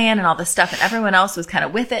and a plan and all this stuff, and everyone else was kind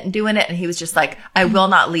of with it and doing it. And he was just like, I will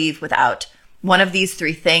not leave without one of these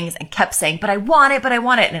 3 things, and kept saying, but I want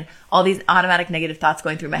it. And all these automatic negative thoughts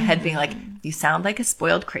going through my head being like, you sound like a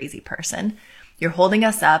spoiled, crazy person. You're holding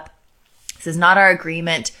us up. This is not our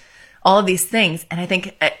agreement. All of these things. And I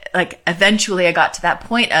think like eventually I got to that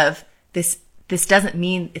point of this doesn't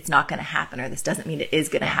mean it's not going to happen, or this doesn't mean it is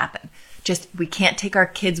going to happen. Just, we can't take our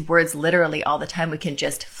kids' words literally all the time. We can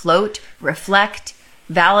just float, reflect,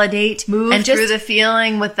 validate, move and through the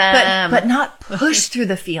feeling with them, but not push through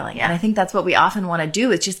the feeling. Yeah. And I think that's what we often want to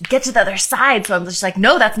do, is just get to the other side. So I'm just like,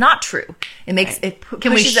 no, that's not true. It makes it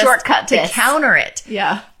can we shortcut to counter it?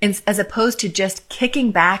 Yeah, as opposed to just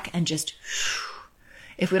kicking back and just,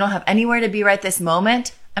 if we don't have anywhere to be right this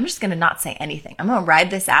moment, I'm just going to not say anything. I'm going to ride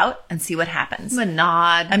this out and see what happens. I'm going to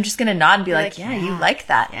nod. I'm just going to nod and be like, yeah, you like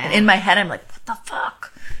that. Yeah. And in my head, I'm like, what the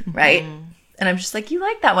fuck? Right? And I'm just like, you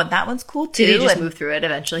like that one. That one's cool too. Did he just move through it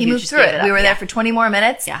eventually? He moved through it. We were there for 20 more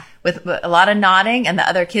minutes with a lot of nodding, and the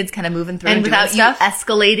other kids kind of moving through and without doing stuff. You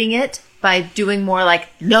escalating it by doing more like,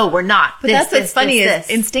 no, we're not. But that's what's funny is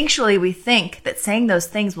instinctually we think that saying those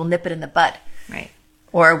things will nip it in the bud. Right.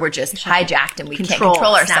 Or we're just hijacked and we can't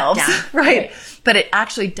control ourselves. Right. But it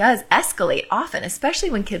actually does escalate often, especially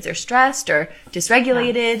when kids are stressed or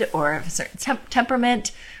dysregulated or a certain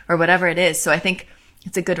temperament or whatever it is. So I think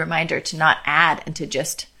it's a good reminder to not add and to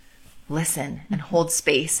just listen and hold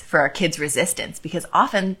space for our kids' resistance, because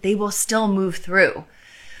often they will still move through.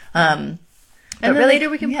 And then really, later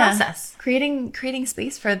we can process. Creating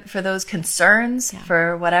space for those concerns,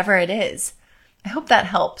 for whatever it is. I hope that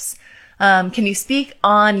helps. Can you speak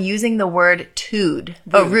on using the word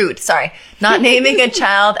rude, sorry. Not naming a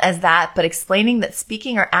child as that, but explaining that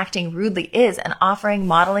speaking or acting rudely is, and offering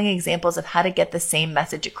modeling examples of how to get the same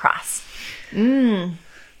message across.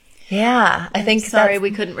 Yeah, I think sorry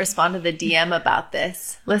we couldn't respond to the DM about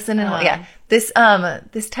this. Listen and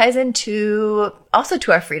this ties into also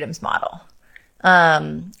to our freedoms model.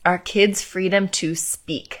 Our kids' freedom to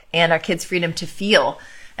speak and our kids' freedom to feel.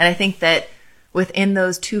 And I think that within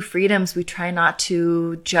those 2 freedoms, we try not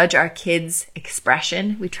to judge our kids'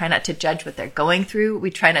 expression. We try not to judge what they're going through.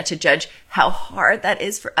 We try not to judge how hard that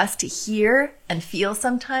is for us to hear and feel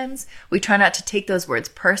sometimes. We try not to take those words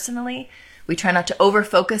personally. We try not to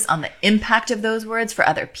over-focus on the impact of those words for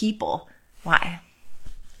other people. Why?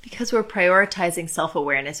 Because we're prioritizing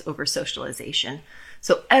self-awareness over socialization.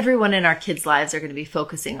 So everyone in our kids' lives are going to be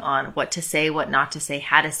focusing on what to say, what not to say,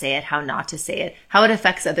 how to say it, how not to say it, how it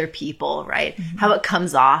affects other people, right? How it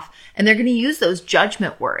comes off. And they're going to use those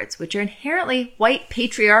judgment words, which are inherently white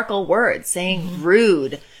patriarchal words, saying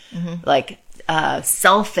rude, like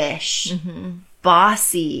selfish,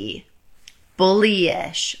 bossy,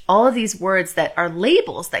 bullyish, all of these words that are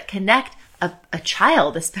labels that connect a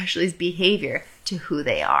child, especially's behavior, to who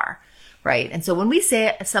they are, right? And so when we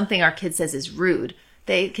say something our kid says is rude,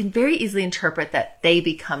 they can very easily interpret that they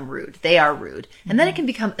become rude. They are rude. And then it can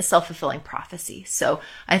become a self-fulfilling prophecy. So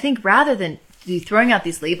I think rather than throwing out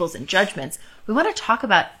these labels and judgments, we want to talk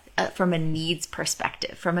about from a needs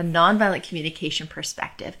perspective, from a nonviolent communication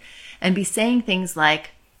perspective, and be saying things like,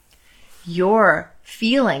 are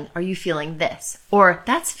you feeling this? Or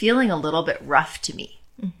that's feeling a little bit rough to me.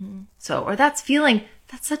 So, or that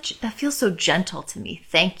feels so gentle to me.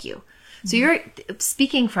 Thank you. So you're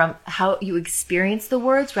speaking from how you experience the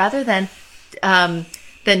words rather than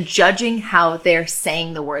judging how they're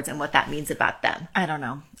saying the words and what that means about them. I don't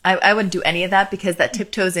know. I wouldn't do any of that, because that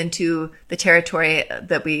tiptoes into the territory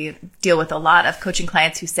that we deal with a lot of coaching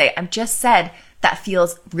clients who say, I've just said that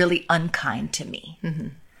feels really unkind to me.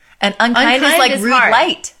 And unkind is like rude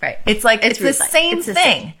light. Right. It's like, it's the same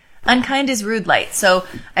thing. Unkind is rude light. So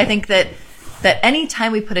I think that any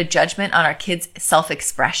time we put a judgment on our kids'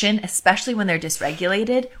 self-expression, especially when they're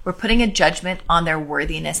dysregulated, we're putting a judgment on their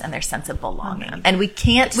worthiness and their sense of belonging. And we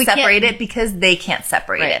can't separate it because they can't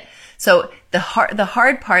separate it. So the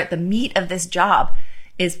hard part, the meat of this job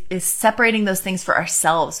is separating those things for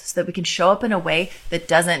ourselves so that we can show up in a way that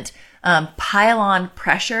doesn't pile on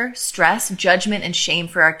pressure, stress, judgment, and shame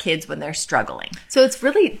for our kids when they're struggling. So it's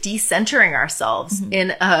really decentering ourselves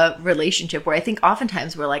in a relationship where I think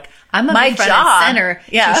oftentimes we're like, I'm a front and center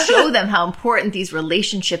to show them how important these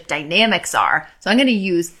relationship dynamics are. So I'm going to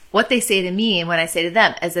use what they say to me and what I say to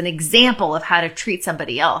them as an example of how to treat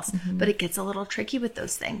somebody else. But it gets a little tricky with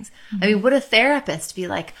those things. I mean, would a therapist be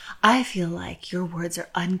like, I feel like your words are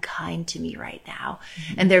unkind to me right now,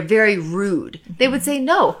 and they're very rude? They would say,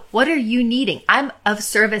 no, what are you needing? I'm of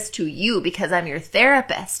service to you because I'm your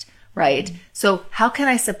therapist, right? So how can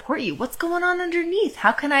I support you? What's going on underneath?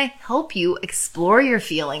 How can I help you explore your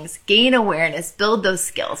feelings, gain awareness, build those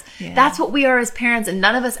skills? Yeah. That's what we are as parents. And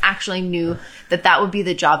none of us actually knew that that would be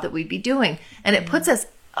the job that we'd be doing. And it puts us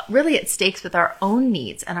really at stakes with our own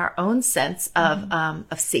needs and our own sense of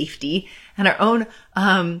safety and our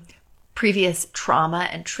own previous trauma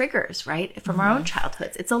and triggers, right? From our own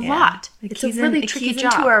childhoods. It's a lot. It's a really tricky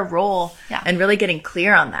job. Into our role Yeah. and really getting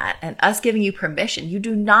clear on that and us giving you permission. You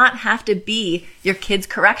do not have to be your kid's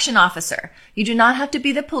correction officer. You do not have to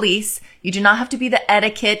be the police. You do not have to be the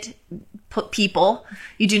etiquette people.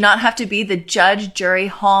 You do not have to be the judge, jury,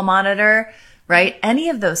 hall monitor, right? Any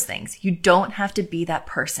of those things. You don't have to be that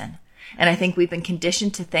person. And I think we've been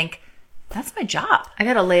conditioned to think, that's my job. I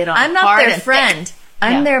got to lay it on I'm not hard their and friend. thick.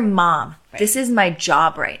 I'm Yeah. their mom. Right. This is my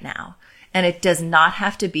job right now. And it does not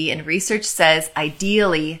have to be. And research says,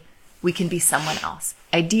 ideally, we can be someone else.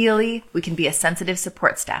 Ideally, we can be a sensitive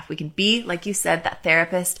support staff. We can be, like you said, that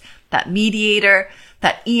therapist, that mediator,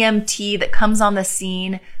 that EMT that comes on the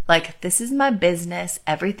scene. Like, this is my business.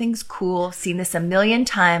 Everything's cool. Seen this a million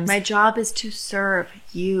times. My job is to serve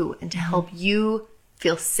you and to help you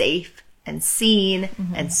feel safe and seen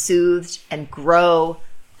and soothed and grow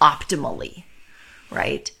optimally,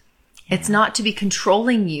 right? It's not to be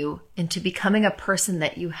controlling you into becoming a person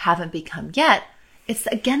that you haven't become yet. It's,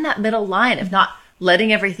 again, that middle line of not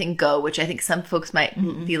letting everything go, which I think some folks might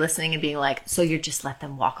be listening and being like, so you're just let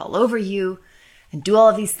them walk all over you and do all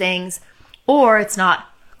of these things. Or it's not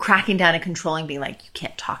cracking down and controlling, being like, you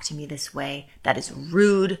can't talk to me this way. That is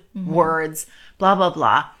rude words, blah, blah,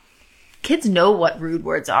 blah. Kids know what rude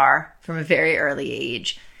words are from a very early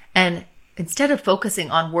age. And instead of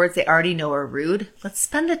focusing on words they already know are rude, let's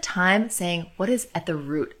spend the time saying, what is at the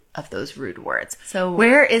root of those rude words? So-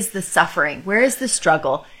 where is the suffering? Where is the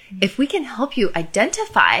struggle? If we can help you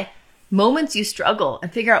identify moments you struggle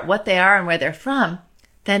and figure out what they are and where they're from,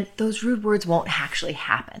 then those rude words won't actually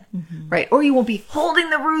happen, right? Or you won't be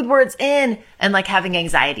holding the rude words in and like having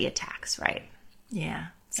anxiety attacks, right? Yeah.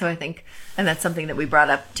 So I think, and that's something that we brought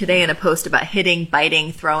up today in a post about hitting,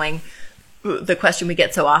 biting, throwing. The question we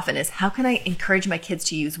get so often is, how can I encourage my kids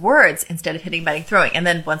to use words instead of hitting, biting, throwing? And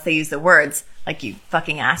then once they use the words, like you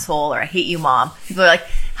fucking asshole or I hate you, mom, people are like,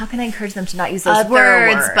 how can I encourage them to not use those Other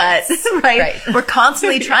words? But Right. we're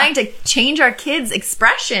constantly trying to change our kids'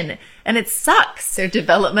 expression, and it sucks. They're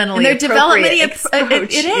developmentally And they're appropriate developmentally,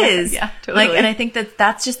 approach. it is. Yeah, totally. Like, and I think that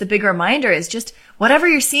that's just the big reminder is just whatever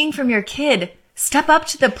you're seeing from your kid, step up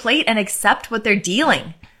to the plate and accept what they're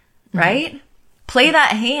dealing, right? Play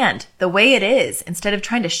that hand the way it is instead of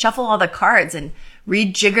trying to shuffle all the cards and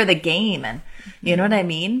rejigger the game. And you know what I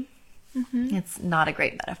mean? It's not a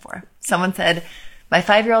great metaphor. Someone said, my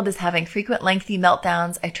 5-year-old is having frequent lengthy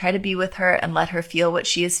meltdowns. I try to be with her and let her feel what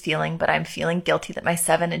she is feeling, but I'm feeling guilty that my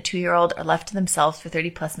 7 and 2-year-old are left to themselves for 30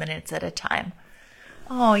 plus minutes at a time.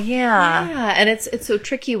 Oh, yeah. Yeah, and it's so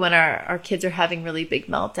tricky when our kids are having really big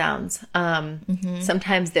meltdowns.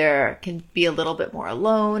 Sometimes there can be a little bit more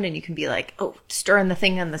alone, and you can be like, oh, stirring the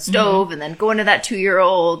thing on the stove and then go into that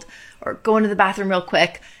 2-year-old or go into the bathroom real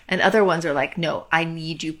quick. And other ones are like, no, I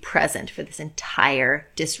need you present for this entire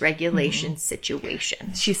dysregulation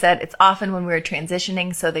situation. She said it's often when we're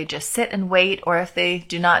transitioning, so they just sit and wait, or if they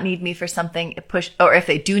do not need me for something, if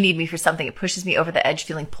they do need me for something, it pushes me over the edge,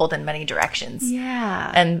 feeling pulled in many directions.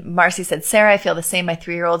 Yeah. And Marcy said, Sarah, I feel the same. My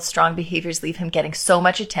 3-year-old's strong behaviors leave him getting so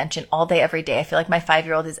much attention all day, every day. I feel like my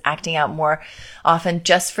 5-year-old is acting out more often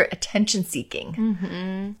just for attention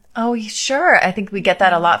seeking. Oh, sure. I think we get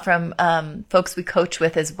that a lot from folks we coach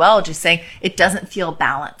with as well, just saying it doesn't feel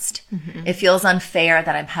balanced. It feels unfair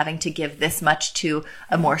that I'm having to give this much to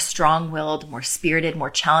a more strong-willed, more spirited, more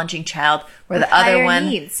challenging child, where the other Higher one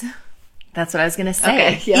needs. That's what I was going to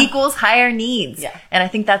say. Okay, yeah. Equals higher needs. Yeah. And I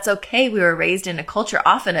think that's okay. We were raised in a culture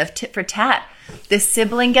often of tit for tat. This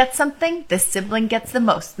sibling gets something. This sibling gets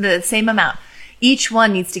the same amount. Each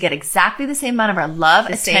one needs to get exactly the same amount of our love,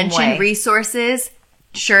 The same attention, way. resources,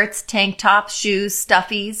 shirts, tank tops, shoes,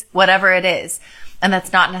 stuffies, whatever it is. And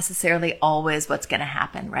that's not necessarily always what's going to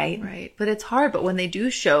happen, right? Right. But it's hard. But when they do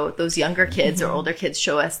show, those younger kids or older kids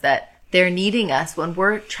show us that they're needing us, when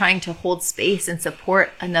we're trying to hold space and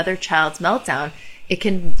support another child's meltdown, it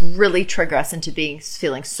can really trigger us into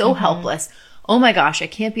feeling so helpless. Oh my gosh, I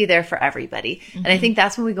can't be there for everybody. And I think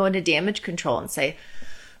that's when we go into damage control and say,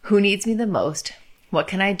 who needs me the most? What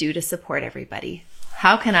can I do to support everybody?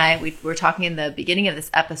 How can we were talking in the beginning of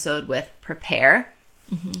this episode with prepare,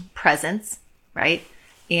 presence, right?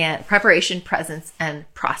 And preparation, presence,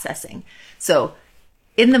 and processing. So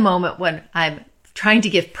in the moment when I'm trying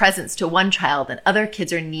to give presents to one child and other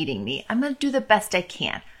kids are needing me, I'm going to do the best I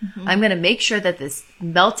can. I'm going to make sure that this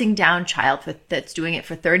melting down child that's doing it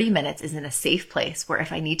for 30 minutes is in a safe place where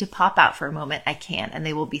if I need to pop out for a moment, I can, and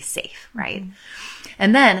they will be safe, right?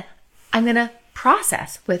 And then I'm going to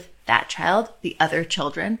process with that child, the other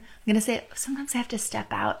children. I'm going to say, sometimes I have to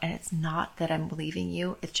step out and it's not that I'm leaving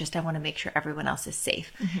you. It's just I want to make sure everyone else is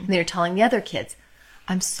safe. And then you're telling the other kids,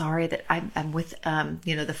 I'm sorry that I'm with, the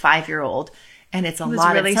 5-year-old and it's a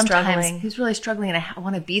lot. Really sometimes struggling. he's really struggling and I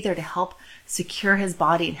want to be there to help secure his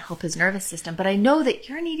body and help his nervous system. But I know that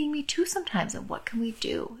you're needing me too sometimes. And what can we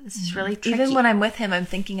do? This is really tricky. Even when I'm with him, I'm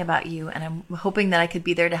thinking about you and I'm hoping that I could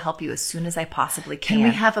be there to help you as soon as I possibly can. Can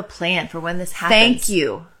we have a plan for when this happens? Thank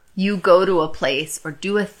you. You go to a place or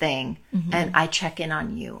do a thing and I check in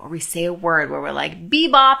on you, or we say a word where we're like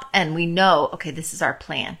bebop and we know, okay, this is our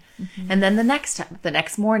plan. And then the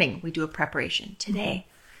next morning we do a preparation. Today,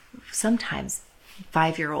 sometimes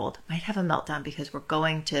 5-year-old might have a meltdown because we're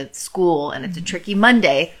going to school and it's a tricky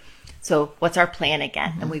Monday. So what's our plan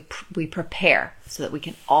again? And we prepare so that we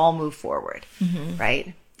can all move forward,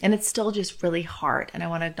 right? And it's still just really hard. And I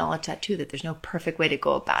want to acknowledge that too, that there's no perfect way to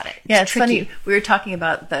go about it. Yeah, it's tricky. funny. We were talking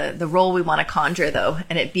about the role we want to conjure, though,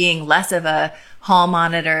 and it being less of a hall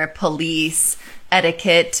monitor, police,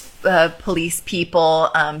 etiquette, police people,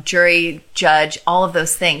 jury, judge, all of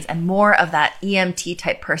those things, and more of that EMT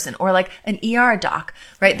type person, or like an ER doc,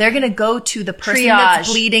 right? They're going to go to the person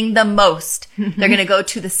that's bleeding the most. They're going to go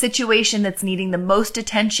to the situation that's needing the most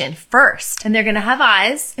attention first. And they're going to have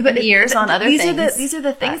eyes and ears on other things. These are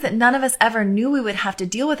the things that none of us ever knew we would have to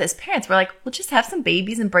deal with as parents. We're like, we'll just have some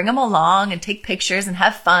babies and bring them along and take pictures and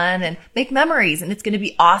have fun and make memories, and it's going to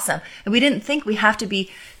be awesome. And we didn't think we have to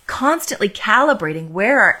be constantly calibrating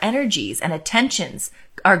where our energies and attentions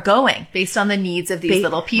are going based on the needs of these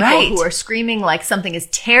little people who are screaming like something is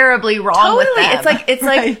terribly wrong totally. with them. It's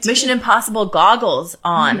like Mission Impossible goggles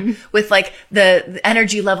on with like the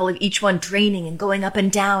energy level of each one draining and going up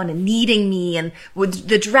and down and needing me, and with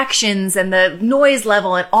the directions and the noise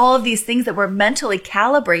level and all of these things that we're mentally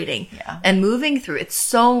calibrating and moving through. It's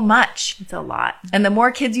so much. It's a lot. And the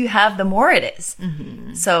more kids you have, the more it is.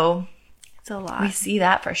 So it's a lot. we see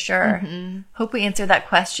that for sure. Hope we answered that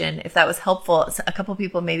question. If that was helpful, a couple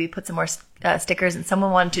people maybe put some more stickers, and someone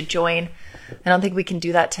wanted to join. I don't think we can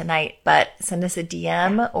do that tonight, but send us a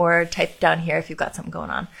DM or type down here if you've got something going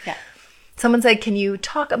on. Yeah. Someone said, can you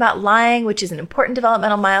talk about lying, which is an important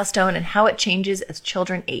developmental milestone, and how it changes as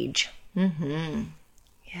children age?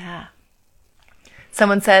 Yeah.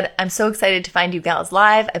 Someone said, I'm so excited to find you gals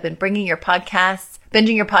live. I've been binging your podcasts,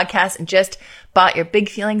 and just bought your Big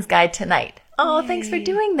Feelings guide tonight. Oh, yay. Thanks for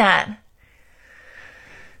doing that.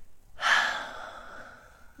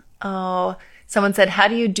 Oh, someone said, how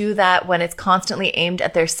do you do that when it's constantly aimed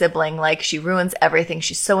at their sibling? Like, she ruins everything.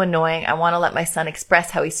 She's so annoying. I want to let my son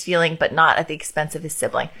express how he's feeling, but not at the expense of his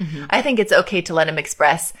sibling. I think it's okay to let him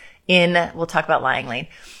express we'll talk about lying, Lane,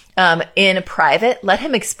 in private. Let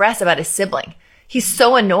him express about his sibling. He's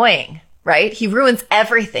so annoying, right? He ruins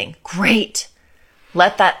everything. Great.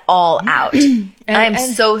 Let that all out. I'm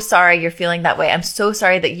so sorry you're feeling that way. I'm so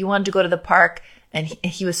sorry that you wanted to go to the park and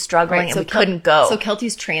he was struggling and we couldn't go. So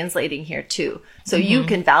Kelty's translating here too. So you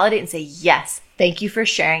can validate and say, yes, thank you for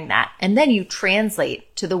sharing that. And then you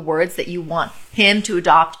translate to the words that you want him to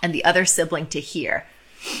adopt and the other sibling to hear.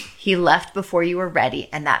 He left before you were ready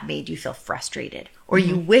and that made you feel frustrated. Or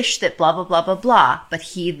you wish that blah, blah, blah, blah, blah, but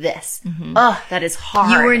he this. Oh, that is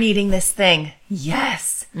hard. You were needing this thing.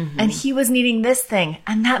 Yes. And he was needing this thing.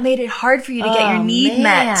 And that made it hard for you to get your need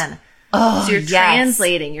met. Oh, so you're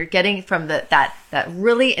translating. You're getting from that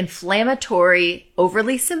really inflammatory,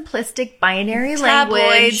 overly simplistic binary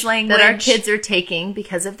language that our kids are taking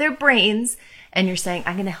because of their brains. And you're saying,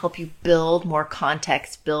 I'm going to help you build more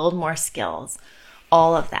context, build more skills,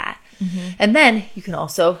 all of that. And then you can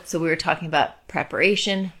also, so we were talking about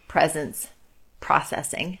preparation, presence,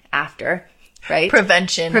 processing after, right?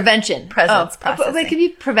 Prevention, presence, processing. It could be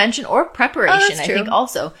prevention or preparation, I think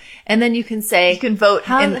also. And then you can say, you can vote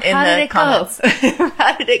in the comments.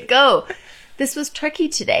 How did it go? This was tricky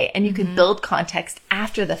today. And you can build context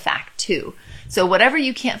after the fact too. So whatever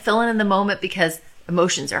you can't fill in the moment because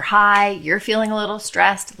emotions are high, you're feeling a little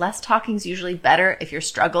stressed, less talking is usually better if you're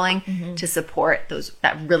struggling to support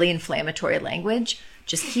that really inflammatory language.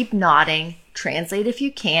 Just keep nodding, translate if you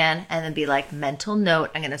can, and then be like, mental note,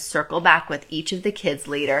 I'm going to circle back with each of the kids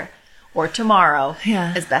later. or tomorrow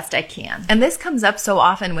Yeah. as best I can. And this comes up so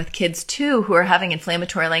often with kids too, who are having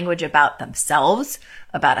inflammatory language about themselves,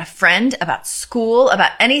 about a friend, about school,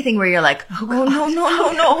 about anything where you're like, oh,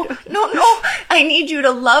 no, I need you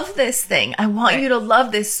to love this thing. I want you to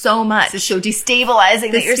love this so much. It's so destabilizing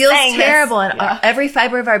that This you're feels saying terrible. this. And every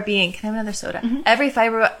fiber of our being, can I have another soda? Every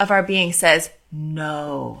fiber of our being says,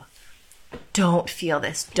 no, don't feel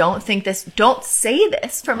this. Don't think this. Don't say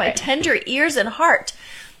this for my tender ears and heart.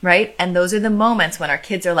 Right? And those are the moments when our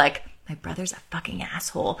kids are like, my brother's a fucking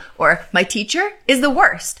asshole, or my teacher is the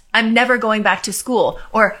worst. I'm never going back to school,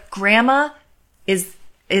 or grandma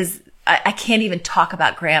I can't even talk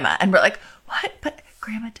about grandma. And we're like, what? But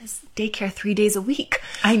grandma does daycare 3 days a week.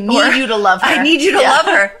 I need you to love her. I need you to love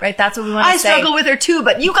her. Right? That's what we want to say. I struggle with her too,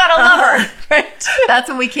 but you gotta love her. Right? That's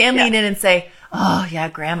when we can lean in and say, oh yeah,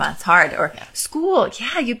 grandma, it's hard. Or school,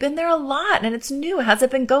 yeah, you've been there a lot and it's new. How's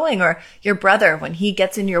it been going? Or your brother, when he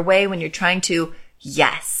gets in your way, when you're trying to,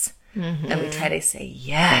 yes. And we try to say,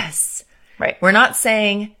 yes. Right. We're not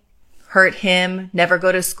saying hurt him, never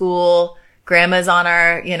go to school, grandma's on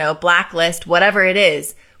our, blacklist, whatever it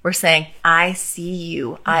is. We're saying, I see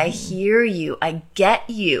you. I hear you. I get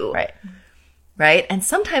you. Right. Right. And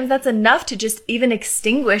sometimes that's enough to just even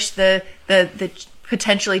extinguish the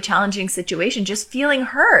potentially challenging situation, just feeling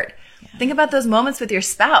heard. Yeah. Think about those moments with your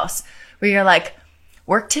spouse where you're like,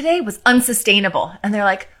 work today was unsustainable. And they're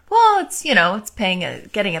like, well, it's, it's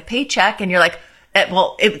getting a paycheck. And you're like,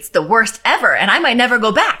 well, it's the worst ever. And I might never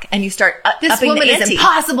go back. And you start this upping woman the is ante.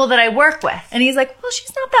 impossible that I work with. And he's like, well,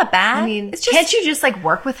 she's not that bad. I mean, it's just, can't you just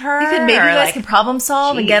work with her? maybe you guys like, can problem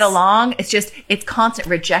solve and geez. get along. It's constant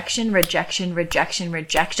rejection. They're They're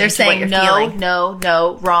to saying what you're feeling.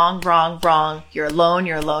 no, wrong. You're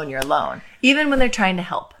alone. Even when they're trying to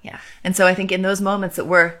help. Yeah. And so I think in those moments that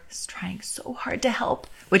we're trying so hard to help,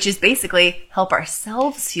 which is basically help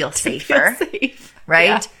ourselves feel safer,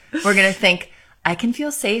 right? Yeah. We're going to think, I can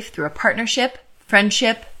feel safe through a partnership,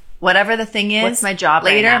 friendship, whatever the thing is. What's my job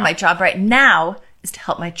right later? now? My job right now is to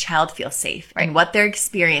help my child feel safe and what they're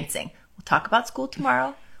experiencing. We'll talk about school tomorrow.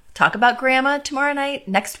 We'll talk about grandma tomorrow night,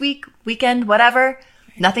 next week, weekend, whatever.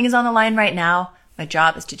 Nothing is on the line right now. My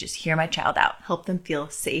job is to just hear my child out, help them feel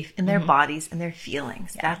safe in their bodies and their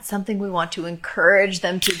feelings. Yeah. That's something we want to encourage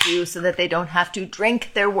them to do so that they don't have to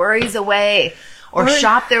drink their worries away or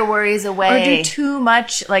shop their worries away. Or do too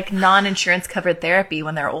much non-insurance covered therapy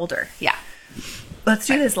when they're older. Yeah. Let's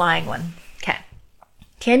do this lying one. Okay.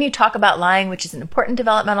 Can you talk about lying, which is an important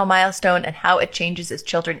developmental milestone, and how it changes as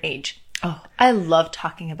children age? Oh, I love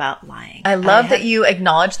talking about lying. I love that you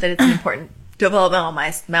acknowledge that it's an important developmental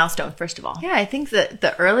milestone, first of all. Yeah, I think that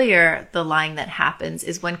the earlier the lying that happens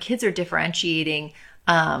is when kids are differentiating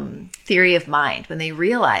theory of mind, when they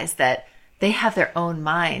realize that they have their own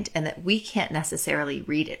mind and that we can't necessarily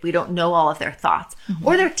read it. We don't know all of their thoughts,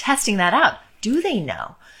 or they're testing that out. Do they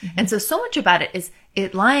know? And so much about it is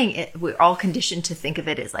lying. We're all conditioned to think of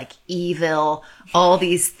it as evil, all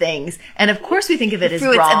these things. And of course we think of it as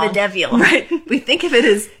Fruits wrong. of the devil. Right? We think of it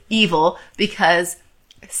as evil because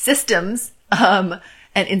systems,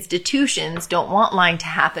 and institutions don't want lying to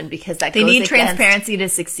happen because They goes need against transparency to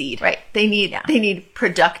succeed. Right. They need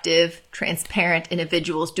productive, transparent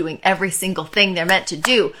individuals doing every single thing they're meant to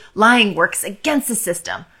do. Lying works against the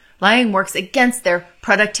system. Lying works against their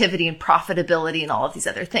productivity and profitability and all of these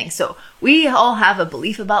other things. So we all have a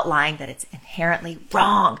belief about lying that it's inherently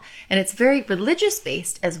wrong. And it's very religious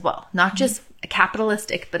based as well, not just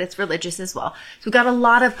capitalistic, but it's religious as well. So we've got a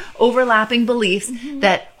lot of overlapping beliefs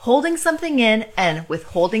that holding something in and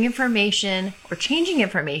withholding information or changing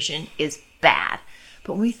information is bad.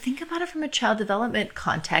 But when we think about it from a child development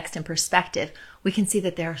context and perspective, we can see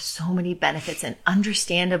that there are so many benefits and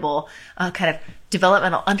understandable kind of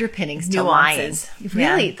developmental underpinnings to lying.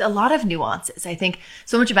 Really, a lot of nuances. I think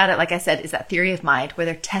so much about it, like I said, is that theory of mind where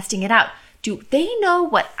they're testing it out. Do they know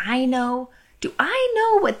what I know? Do I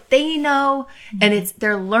know what they know? And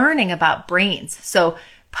they're learning about brains. So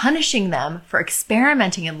punishing them for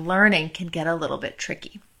experimenting and learning can get a little bit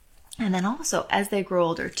tricky. And then also as they grow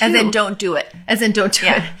older too. And then don't do it. As in don't do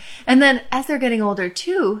it. And then as they're getting older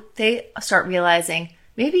too, they start realizing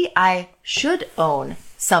maybe I should own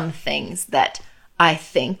some things that I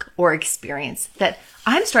think or experience, that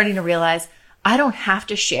I'm starting to realize I don't have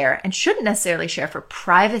to share and shouldn't necessarily share for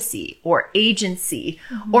privacy or agency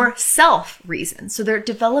or self reasons. So they're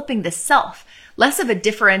developing the self, less of a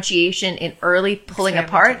differentiation in early pulling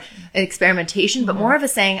apart and experimentation, but more of a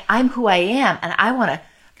saying, I'm who I am. And I want to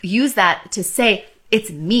use that to say, it's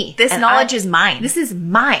me. This knowledge is mine. This is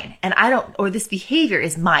mine. And I don't, or this behavior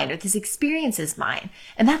is mine, or this experience is mine.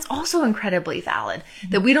 And that's also incredibly valid,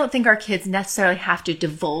 that we don't think our kids necessarily have to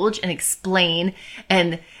divulge and explain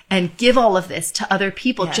and give all of this to other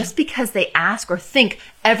people just because they ask or think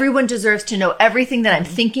everyone deserves to know everything that I'm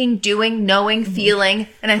thinking, doing, knowing, feeling.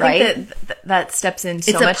 And I think that steps in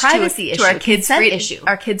so much privacy to our kids' issue.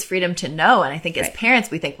 Our kids' freedom to know. And I think as parents,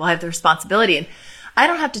 we think, well, I have the responsibility. And I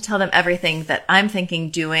don't have to tell them everything that I'm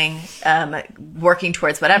thinking, doing, working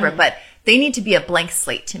towards whatever, but they need to be a blank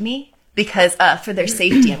slate to me because for their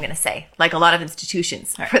safety, I'm going to say, like a lot of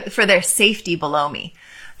institutions, for their safety below me.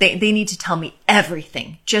 They need to tell me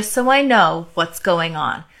everything just so I know what's going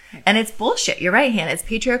on. And it's bullshit. You're right, Hannah. It's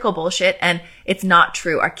patriarchal bullshit and it's not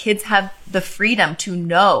true. Our kids have the freedom to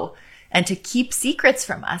know and to keep secrets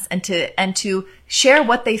from us and to share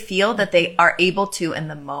what they feel that they are able to in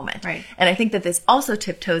the moment. Right. And I think that this also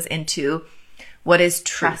tiptoes into what is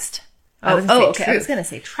trust. Okay. I was going to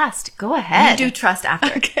say trust. Go ahead. You do trust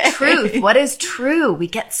after. Okay. Truth. What is true? We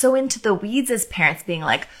get so into the weeds as parents being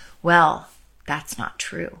like, well, that's not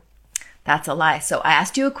true. That's a lie. So I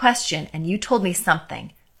asked you a question and you told me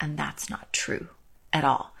something and that's not true at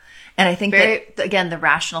all. And I think again, the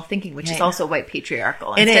rational thinking, which is also white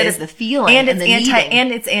patriarchal, instead of the feeling and the needing.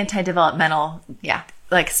 And it's anti-developmental,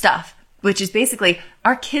 like stuff, which is basically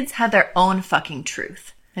our kids have their own fucking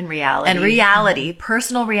truth and reality,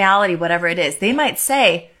 personal reality, whatever it is. They might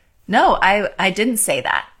say, no, I didn't say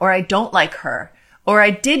that, or I don't like her, or I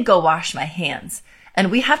did go wash my hands. And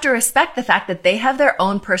we have to respect the fact that they have their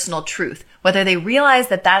own personal truth, whether they realize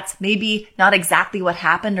that that's maybe not exactly what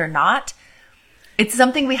happened or not. It's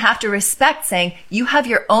something we have to respect, saying, you have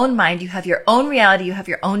your own mind, you have your own reality, you have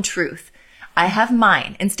your own truth. I have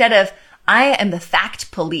mine. Instead of, I am the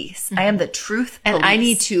fact police. I am the truth police. And I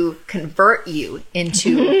need to convert you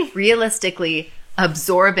into realistically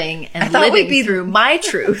absorbing and living through my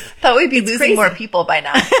truth. Thought we'd be losing more people by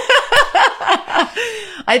now.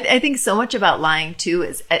 I think so much about lying too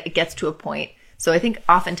is it gets to a point. So I think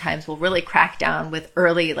oftentimes we'll really crack down with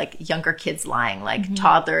early, like younger kids lying, like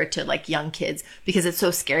toddler to like young kids, because it's so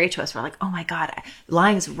scary to us. We're like, oh my God,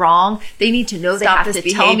 lying is wrong. They need to know they have to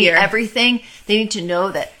tell me everything. They need to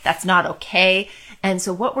know that that's not okay. And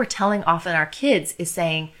so what we're telling often our kids is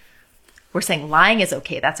we're saying lying is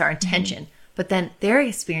okay. That's our intention. But then they're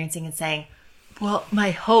experiencing and saying, well, my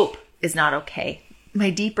hope is not okay. My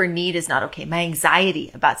deeper need is not okay. My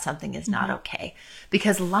anxiety about something is not okay.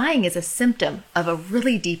 Because lying is a symptom of a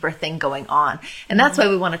really deeper thing going on. And that's why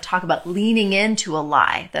we want to talk about leaning into a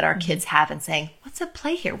lie that our kids have and saying, what's at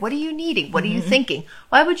play here? What are you needing? What are you thinking?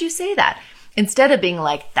 Why would you say that? Instead of being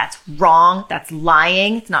like, that's wrong, that's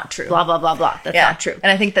lying, it's not true, blah, blah, blah, blah. That's not true. And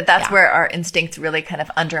I think that that's where our instincts really kind of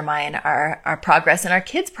undermine our progress and our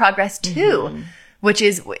kids' progress too. Which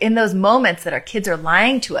is in those moments that our kids are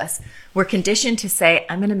lying to us, we're conditioned to say,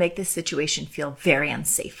 I'm going to make this situation feel very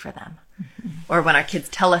unsafe for them. Or when our kids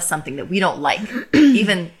tell us something that we don't like,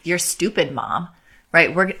 even you're stupid, mom,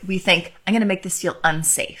 right? We think, I'm going to make this feel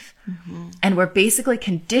unsafe. And we're basically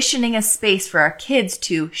conditioning a space for our kids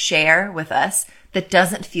to share with us that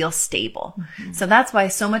doesn't feel stable. So that's why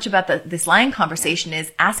so much about this lying conversation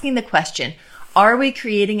is asking the question, are we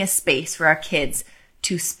creating a space for our kids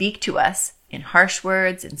to speak to us in harsh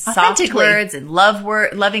words, in soft words, in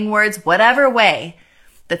loving words, whatever way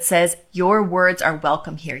that says your words are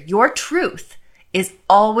welcome here. Your truth is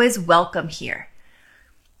always welcome here.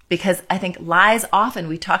 Because I think lies often,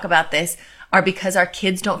 we talk about this, are because our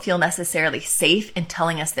kids don't feel necessarily safe in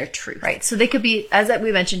telling us their truth. Right. So they could be, as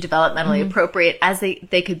we mentioned, developmentally appropriate, as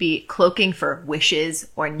they could be cloaking for wishes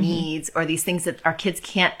or needs or these things that our kids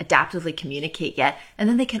can't adaptively communicate yet. And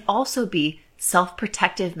then they can also be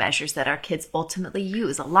self-protective measures that our kids ultimately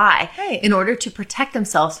use, a lie, in order to protect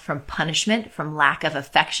themselves from punishment, from lack of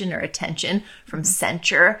affection or attention, from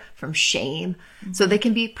censure, from shame. So they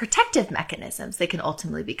can be protective mechanisms they can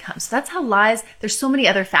ultimately become. So that's how lies, there's so many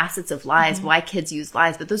other facets of lies, why kids use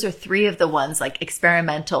lies, but those are three of the ones, like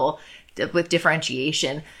experimental with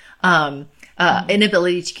differentiation,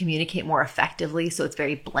 inability to communicate more effectively. So it's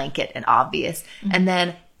very blanket and obvious. And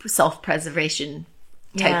then self-preservation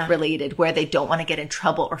type related, where they don't want to get in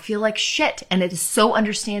trouble or feel like shit. And it is so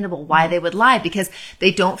understandable why they would lie, because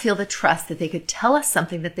they don't feel the trust that they could tell us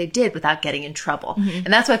something that they did without getting in trouble. And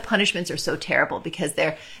that's why punishments are so terrible, because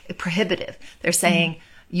they're prohibitive. They're saying,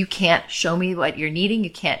 you can't show me what you're needing. You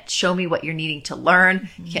can't show me what you're needing to learn.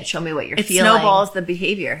 You can't show me what you're feeling. It snowballs the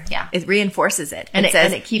behavior. Yeah. It reinforces it. And it says,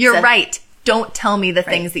 and it keeps you're right. don't tell me the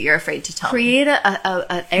things that you're afraid to tell me. Create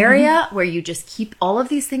an area where you just keep all of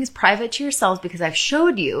these things private to yourselves, because I've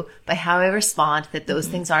showed you by how I respond that those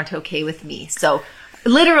things aren't okay with me. So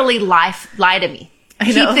literally lie to me.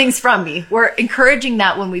 Keep things from me. We're encouraging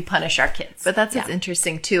that when we punish our kids. But that's what's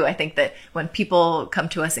interesting too. I think that when people come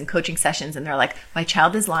to us in coaching sessions and they're like, my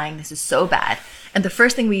child is lying, this is so bad. And the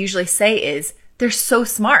first thing we usually say is, they're so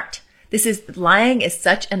smart. Lying is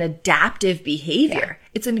such an adaptive behavior. Yeah.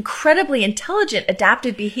 It's an incredibly intelligent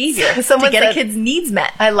adaptive behavior to get a kid's needs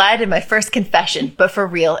met. I lied in my first confession, but for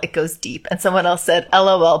real, it goes deep. And someone else said,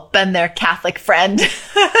 LOL, been there, Catholic friend.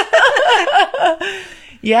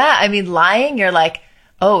 Yeah, I mean, lying, you're like,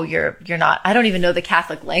 oh, you're not, I don't even know the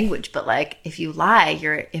Catholic language, but like, if you lie,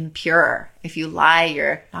 you're impure. If you lie,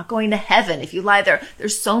 you're not going to heaven. If you lie,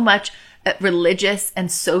 there's so much religious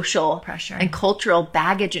and social pressure and cultural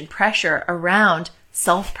baggage and pressure around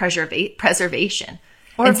self-preservation.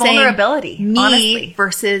 Or vulnerability, me honestly.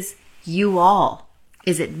 Versus you all.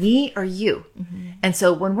 Is it me or you? Mm-hmm. And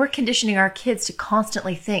so when we're conditioning our kids to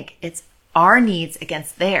constantly think it's our needs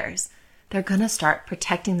against theirs, they're going to start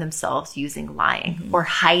protecting themselves using lying or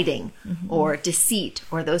hiding or deceit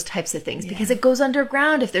or those types of things, because it goes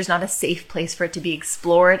underground if there's not a safe place for it to be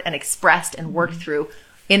explored and expressed and worked through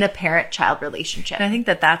in a parent-child relationship. And I think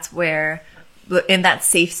that that's where, in that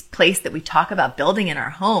safe place that we talk about building in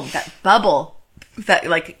our home, that bubble, that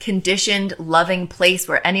like conditioned, loving place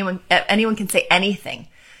where anyone can say anything,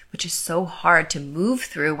 which is so hard to move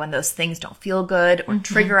through when those things don't feel good or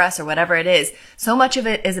trigger us or whatever it is. So much of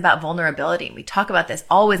it is about vulnerability. And we talk about this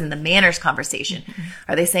always in the manners conversation.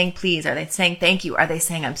 Are they saying please? Are they saying thank you? Are they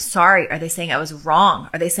saying I'm sorry? Are they saying I was wrong?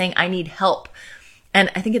 Are they saying I need help?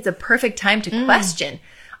 And I think it's a perfect time to question,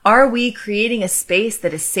 are we creating a space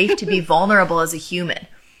that is safe to be vulnerable as a human?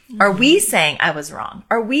 Are we saying I was wrong?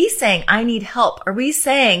 Are we saying I need help? Are we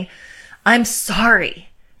saying I'm sorry?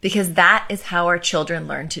 Because that is how our children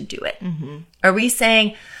learn to do it. Are we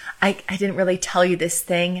saying, I didn't really tell you this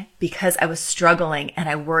thing because I was struggling and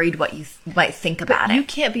I worried what you might think about it? You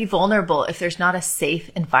can't be vulnerable if there's not a safe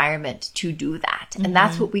environment to do that. And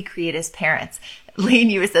that's what we create as parents. Lane,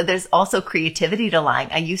 you said there's also creativity to lying.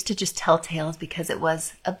 I used to just tell tales because it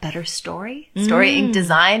was a better story. Story ink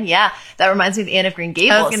design. Yeah. That reminds me of Anne of Green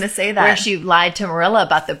Gables. I was going to say that. Where she lied to Marilla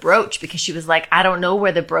about the brooch because she was like, I don't know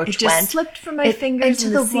where the brooch went. It just slipped from my fingers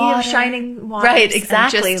into the sea of shining water. Right,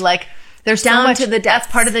 exactly. Like, there's down so much to the depths.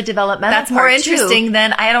 That's part of the developmental That's more interesting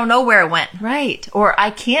than I don't know where it went. Right. Or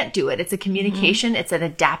I can't do it. It's a communication. It's an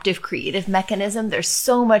adaptive creative mechanism. There's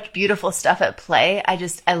so much beautiful stuff at play. I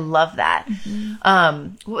love that.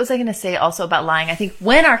 What was I going to say also about lying? I think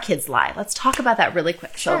when our kids lie, let's talk about that really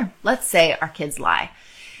quick. Sure. So let's say our kids lie.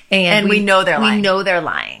 And we know they're lying. We know they're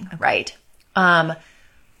lying. Right. How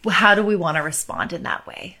do we want to respond in that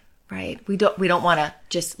way? Right. We don't want to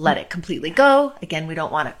just let it completely go. Again, we don't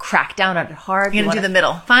want to crack down on it hard. You're going to do the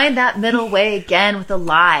middle. Find that middle way again with a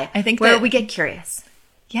lie. I think where we get curious.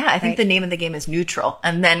 Yeah, I think the name of the game is neutral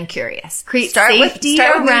and then curious. Start with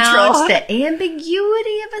neutral. The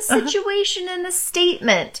ambiguity of a situation in a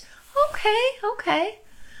statement. Okay.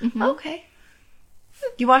 Okay.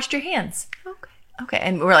 You washed your hands. Okay.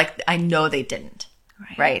 And we're like, I know they didn't.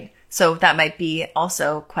 Right. So that might be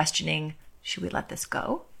also questioning, should we let this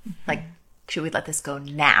go? Like, should we let this go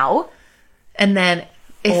now? And then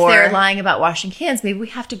if they're lying about washing hands, maybe we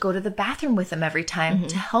have to go to the bathroom with them every time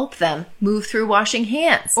to help them move through washing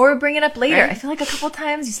hands. Or bring it up later. Right? I feel like a couple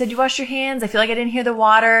times you said you washed your hands. I feel like I didn't hear the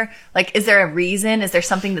water. Like, is there a reason? Is there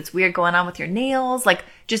something that's weird going on with your nails? Like,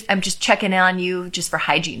 I'm just checking in on you just for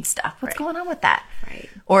hygiene stuff. What's going on with that? Right.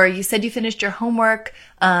 Or you said you finished your homework,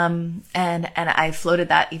 and I floated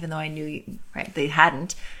that even though I knew they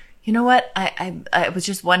hadn't. You know what? I was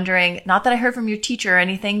just wondering, not that I heard from your teacher or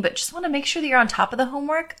anything, but just want to make sure that you're on top of the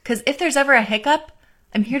homework. Because if there's ever a hiccup,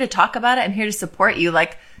 I'm here to talk about it. I'm here to support you.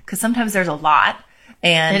 Like, because sometimes there's a lot.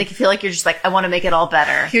 And it can feel like you're just like, I want to make it all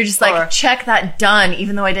better. You're just like, check that done,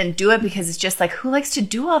 even though I didn't do it, because it's just like, who likes to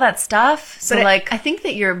do all that stuff? So I think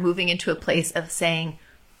that you're moving into a place of saying,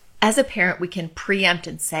 as a parent, we can preempt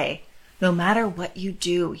and say, no matter what you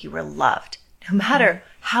do, you are loved. No matter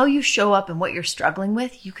how you show up and what you're struggling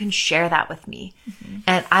with, you can share that with me.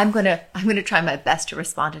 And I'm going to try my best to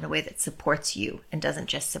respond in a way that supports you and doesn't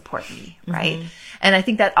just support me. Right. And I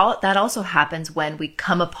think that that also happens when we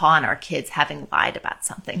come upon our kids having lied about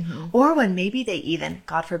something, or when maybe they even,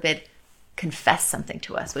 God forbid, confess something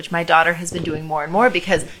to us, which my daughter has been doing more and more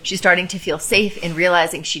because she's starting to feel safe in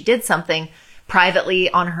realizing she did something privately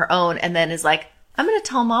on her own and then is like, I'm going to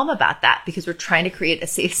tell mom about that, because we're trying to create a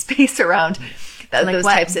safe space around those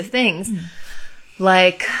types of things.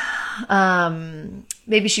 Like,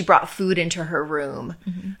 maybe she brought food into her room,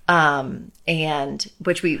 and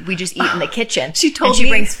which we just eat in the kitchen. She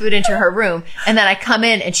brings food into her room, and then I come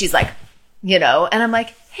in and she's like, and I'm like,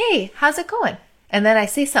 hey, how's it going? And then I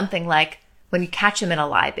say something like, when you catch them in a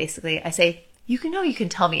lie, basically, I say, you can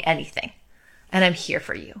tell me anything, and I'm here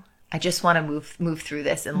for you. I just want to move through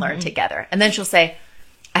this and learn together. And then she'll say,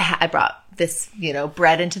 I brought this,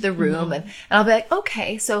 bread into the room, and I'll be like,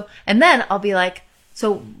 okay, so, and then I'll be like,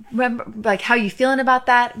 so remember, like, how you feeling about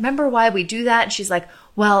that? Remember why we do that? And she's like,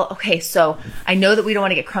 well, okay, so I know that we don't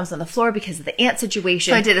want to get crumbs on the floor because of the ant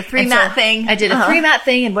situation. So I did a three-mat thing. I did a three-mat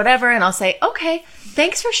thing and whatever. And I'll say, okay,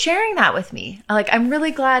 thanks for sharing that with me. Like, I'm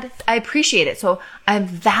really glad. I appreciate it. So I'm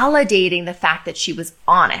validating the fact that she was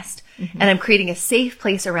honest. And I'm creating a safe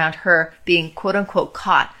place around her being quote unquote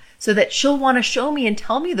caught, so that she'll want to show me and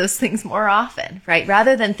tell me those things more often, right?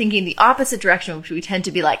 Rather than thinking the opposite direction, which we tend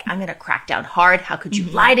to be like, I'm going to crack down hard. How could you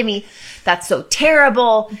lie to me? That's so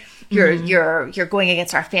terrible. You're going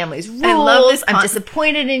against our family's rules. I love this. I'm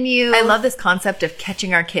disappointed in you. I love this concept of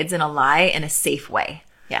catching our kids in a lie in a safe way.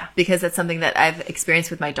 Yeah. Because that's something that I've experienced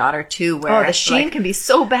with my daughter too, where the shame can be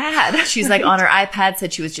so bad. She's like on her iPad,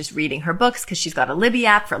 said she was just reading her books because she's got a Libby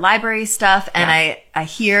app for library stuff. And I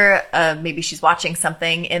hear, maybe she's watching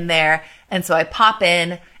something in there. And so I pop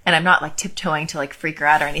in, and I'm not like tiptoeing to like freak her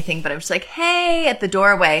out or anything, but I'm just like, hey, at the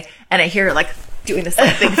doorway. And I hear her like doing this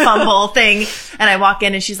like big fumble thing. And I walk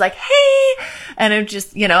in and she's like, hey, and I'm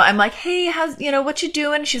just, I'm like, hey, how's, what you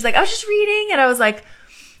doing? She's like, I was just reading. And I was like,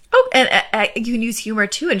 oh, and you can use humor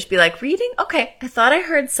too and just be like, reading? Okay, I thought I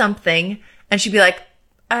heard something. And she'd be like,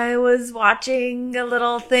 I was watching a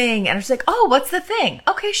little thing. And I was like, oh, what's the thing?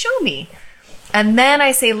 Okay, show me. And then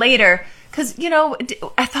I say later, because,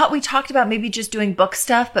 I thought we talked about maybe just doing book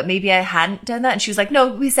stuff, but maybe I hadn't done that. And she was like,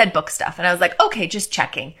 no, we said book stuff. And I was like, okay, just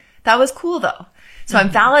checking. That was cool though. So I'm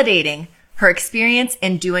validating her experience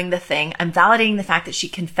in doing the thing. I'm validating the fact that she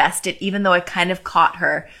confessed it, even though I kind of caught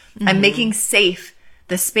her. I'm making safe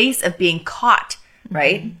the space of being caught,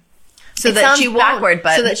 right? So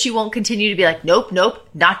that she won't continue to be like, nope,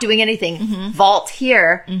 not doing anything. Vault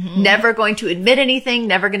here, never going to admit anything,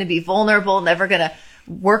 never going to be vulnerable, never going to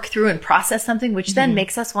work through and process something, which then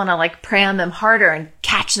makes us want to like prey on them harder and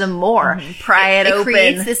catch them more. Pry it open. It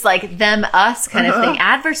creates this like them, us kind of thing,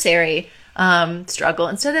 adversary struggle,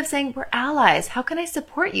 instead of saying we're allies. How can I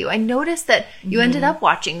support you? I noticed that you ended up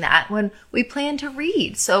watching that when we planned to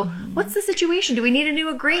read. So what's the situation? Do we need a new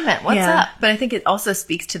agreement? What's up? But I think it also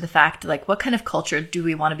speaks to the fact, like, what kind of culture do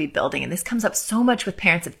we want to be building? And this comes up so much with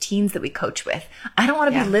parents of teens that we coach with. I don't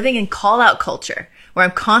want to be living in call out culture where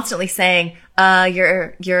I'm constantly saying,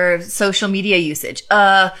 your social media usage.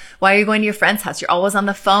 Why are you going to your friend's house? You're always on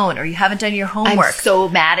the phone, or you haven't done your homework. I'm so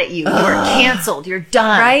mad at you. You're canceled. You're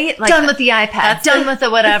done. Right? Like, done with the iPad. Done with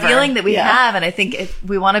the whatever. The feeling that we have. And I think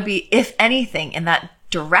we want to be, if anything, in that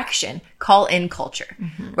direction, call in culture,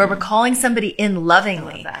 where we're calling somebody in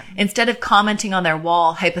lovingly instead of commenting on their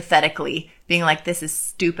wall hypothetically, being like, this is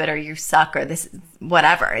stupid, or you suck, or this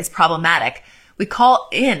whatever is problematic. We call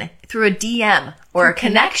in through a DM or a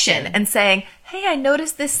connection and saying, hey, I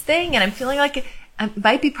noticed this thing and I'm feeling like it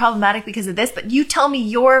might be problematic because of this, but you tell me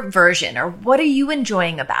your version, or what are you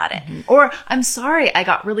enjoying about it? Or I'm sorry, I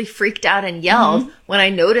got really freaked out and yelled when I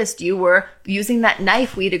noticed you were using that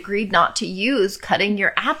knife we'd agreed not to use, cutting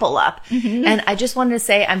your apple up. And I just wanted to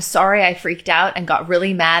say, I'm sorry I freaked out and got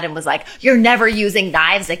really mad and was like, you're never using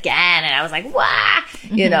knives again. And I was like, wah,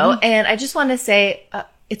 and I just want to say,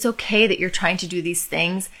 it's okay that you're trying to do these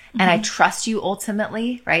things. And I trust you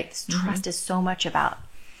ultimately, right? This trust is so much about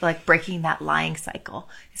like breaking that lying cycle,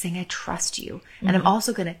 saying, I trust you. And I'm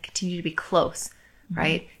also going to continue to be close,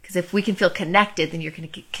 right? Because if we can feel connected, then you're going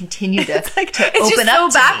to continue to, it's like, to it's open just up so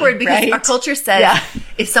to backward me, because right? our culture says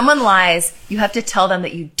if someone lies, you have to tell them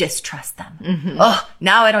that you distrust them. Oh,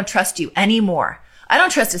 now I don't trust you anymore. I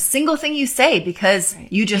don't trust a single thing you say because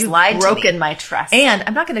you just lied to me. Broken my trust. And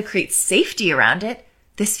I'm not going to create safety around it.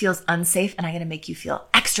 This feels unsafe, and I'm going to make you feel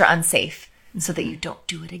extra unsafe so that you don't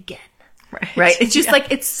do it again. Right? It's just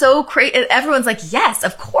like, it's so crazy. Everyone's like, yes,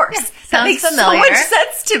 of course. That makes familiar. So much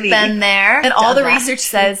sense to me. Been there. And all the research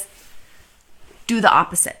says, do the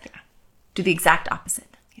opposite. Do the exact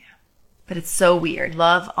opposite. But it's so weird.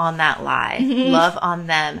 Love on that lie. Love on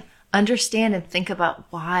them. Understand and think about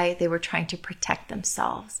why they were trying to protect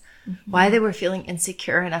themselves. Why they were feeling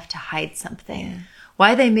insecure enough to hide something.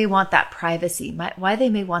 Why they may want that privacy, why they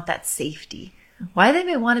may want that safety, why they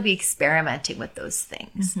may want to be experimenting with those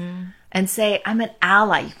things, and say, I'm an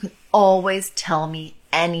ally. You can always tell me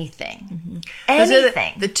anything.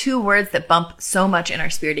 Anything. Those are the two words that bump so much in our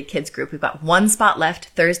Spirited Kids group. We've got one spot left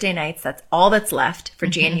Thursday nights. That's all that's left for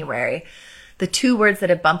January. the two words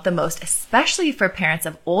that have bumped the most, especially for parents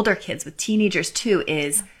of older kids with teenagers too,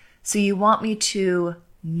 is, so you want me to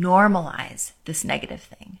normalize this negative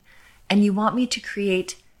thing. And you want me to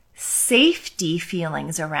create safety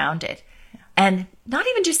feelings around it. And not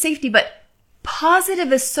even just safety, but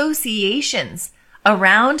positive associations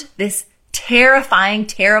around this terrifying,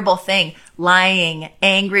 terrible thing. Lying,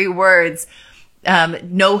 angry words,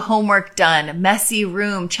 no homework done, messy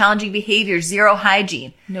room, challenging behavior, zero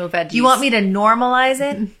hygiene. No veggies. You want me to normalize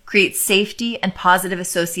it, create safety and positive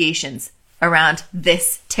associations around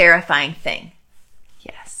this terrifying thing.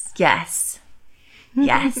 Yes. Yes.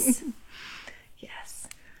 Yes. Yes.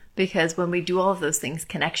 Because when we do all of those things,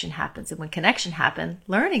 connection happens. And when connection happens,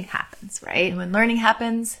 learning happens, right? And when learning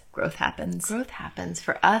happens, growth happens. Growth happens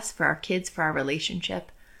for us, for our kids, for our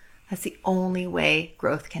relationship. That's the only way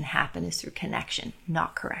growth can happen, is through connection,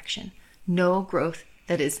 not correction. No growth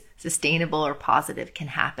that is sustainable or positive can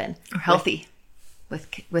happen, Or healthy.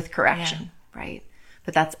 with correction, right?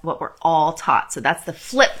 But that's what we're all taught. So that's the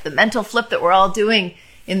flip, the mental flip that we're all doing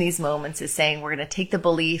in these moments, is saying we're going to take the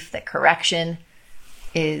belief that correction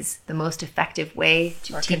is the most effective way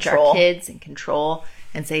to teach our kids and control,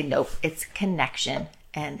 and say, nope, it's connection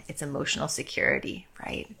and it's emotional security,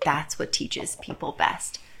 right? That's what teaches people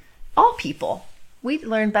best. All people, we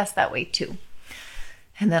learn best that way too.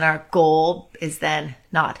 And then our goal is then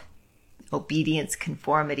not obedience,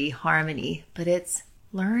 conformity, harmony, but it's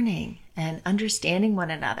learning and understanding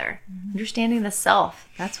one another, understanding the self.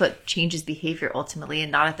 That's what changes behavior ultimately,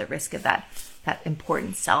 and not at the risk of that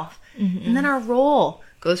important self. And then our role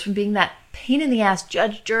goes from being that pain in the ass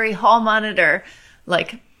judge, jury, hall monitor,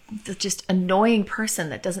 like the just annoying person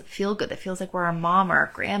that doesn't feel good, that feels like we're our mom or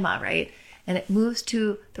our grandma, right? And it moves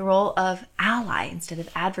to the role of ally instead of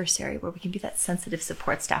adversary, where we can be that sensitive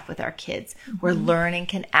support staff with our kids, where learning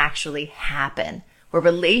can actually happen, where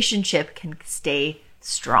relationship can stay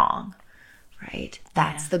strong, right?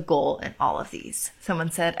 That's the goal in all of these.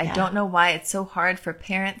 Someone said, I don't know why it's so hard for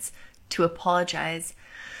parents to apologize.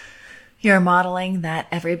 You're modeling that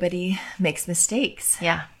everybody makes mistakes.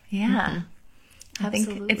 Yeah. Yeah. I think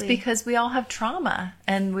Absolutely. it's because we all have trauma,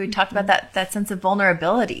 and we talked about that sense of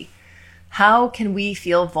vulnerability. How can we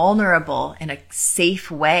feel vulnerable in a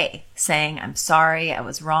safe way, saying, I'm sorry, I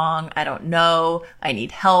was wrong, I don't know, I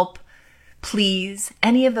need help, please?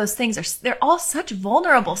 Any of those things they're all such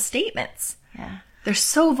vulnerable statements. Yeah. They're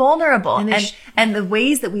so vulnerable. And And the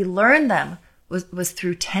ways that we learned them was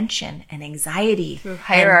through tension and anxiety. Through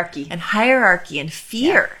hierarchy. And hierarchy and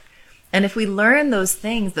fear. And if we learn those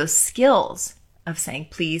things, those skills of saying,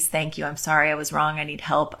 please, thank you, I'm sorry, I was wrong, I need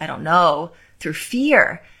help, I don't know, through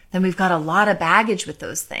fear, then we've got a lot of baggage with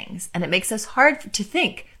those things. And it makes us hard to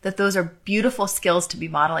think that those are beautiful skills to be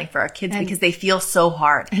modeling for our kids, because they feel so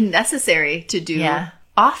hard. And necessary to do Yeah.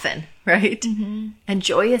 often, right? And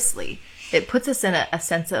joyously. It puts us in a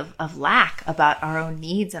sense of lack about our own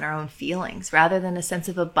needs and our own feelings, rather than a sense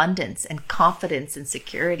of abundance and confidence and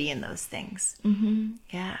security in those things.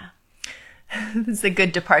 Yeah. This is a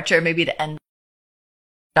good departure, maybe to end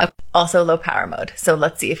up. Also low power mode. So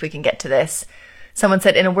let's see if we can get to this. Someone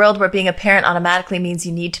said, in a world where being a parent automatically means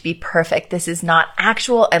you need to be perfect, this is not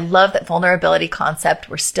actual. I love that vulnerability concept.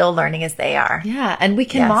 We're still learning as they are. Yeah. And we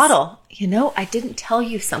can Yes. model, I didn't tell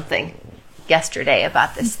you something yesterday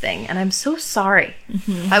about this thing, and I'm so sorry.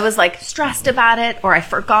 I was like stressed about it, or I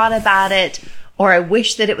forgot about it, or I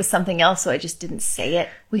wish that it was something else, so I just didn't say it.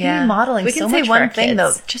 We can be modeling We can so say much for one our thing,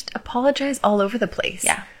 kids. though. Just apologize all over the place.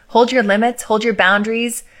 Yeah. Hold your limits, hold your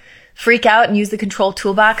boundaries, freak out and use the control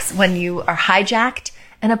toolbox when you are hijacked,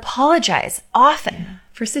 and apologize often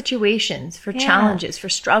For situations, for challenges, for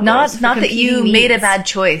struggles. Not for that you competing made a needs. bad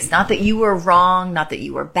choice, not that you were wrong, not that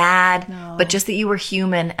you were bad, No. but just that you were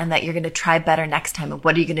human, and that you're going to try better next time. And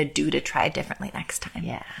what are you going to do to try differently next time?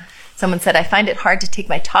 Yeah. Someone said, I find it hard to take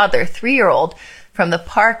my toddler, 3-year-old, from the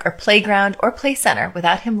park or playground or play center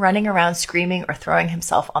without him running around screaming or throwing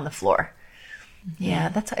himself on the floor.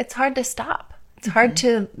 Yeah, it's hard to stop. It's hard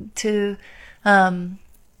to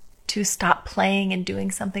stop playing and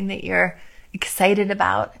doing something that you're excited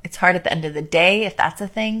about. It's hard at the end of the day, if that's a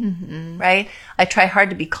thing, right? I try hard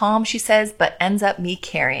to be calm, she says, but ends up me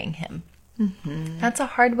carrying him. That's a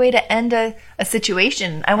hard way to end a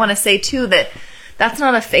situation. I want to say too that that's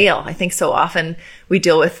not a fail. I think so often we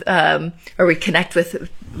deal with, or we connect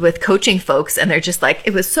with coaching folks, and they're just like,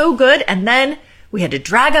 it was so good, and then we had to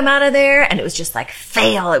drag them out of there, and it was just like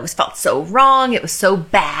fail. It felt so wrong. It was so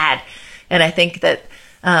bad. And I think that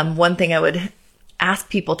one thing I would ask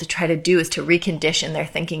people to try to do is to recondition their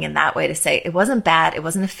thinking in that way, to say it wasn't bad, it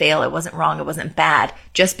wasn't a fail, it wasn't wrong, it wasn't bad,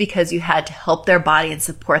 just because you had to help their body and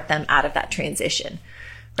support them out of that transition,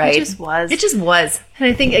 right? It just was. It just was. And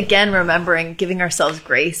I think, again, remembering, giving ourselves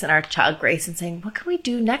grace and our child grace and saying, what can we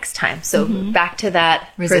do next time? So back to that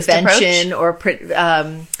prevention or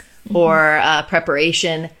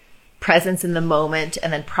preparation, presence in the moment,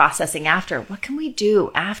 and then processing after. What can we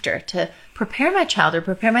do after to prepare my child or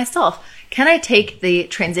prepare myself? Can I take the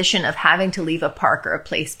transition of having to leave a park or a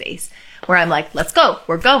play space where I'm like, let's go,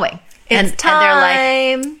 we're going. It's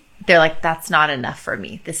time. They're like, that's not enough for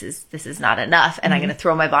me. This is not enough. And I'm going to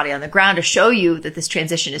throw my body on the ground to show you that this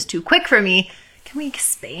transition is too quick for me. Can we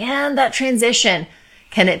expand that transition?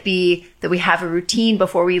 Can it be that we have a routine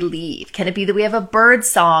before we leave? Can it be that we have a bird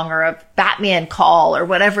song or a Batman call or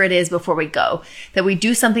whatever it is before we go? That we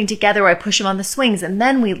do something together where I push them on the swings and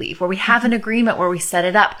then we leave, where we have an agreement where we set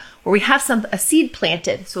it up, where we have a seed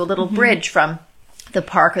planted. So a little bridge from the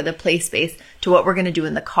park or the play space to what we're going to do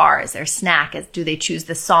in the car. Is there a snack? Do they choose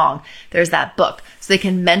the song? There's that book. So they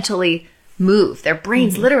can mentally move. Their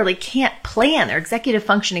brains literally can't plan. Their executive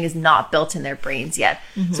functioning is not built in their brains yet.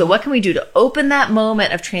 So what can we do to open that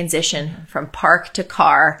moment of transition from park to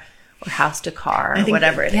car or house to car or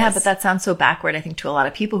whatever it is? Yeah, but that sounds so backward, I think, to a lot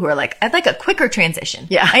of people who are like, I'd like a quicker transition.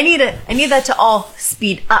 Yeah. I need that to all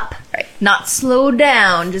speed up, Right. Not slow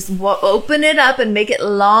down, just open it up and make it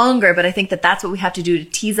longer. But I think that that's what we have to do to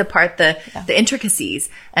tease apart the intricacies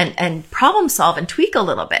and problem solve and tweak a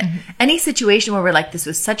little bit. Any situation where we're like, this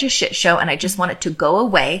was such a shit show and I just want it to go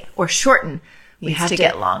away or shorten, we have to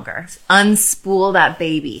get longer. Unspool that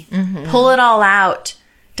baby, pull it all out,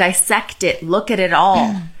 dissect it, look at it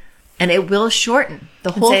all. And it will shorten.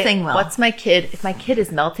 The whole thing will. What's my kid? If my kid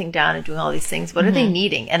is melting down and doing all these things, what are they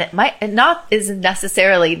needing? And it is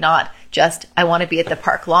necessarily not just, I want to be at the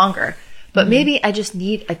park longer, but maybe I just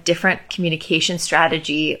need a different communication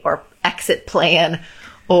strategy or exit plan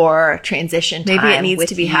or transition time. Maybe it needs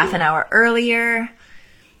to be half an hour earlier.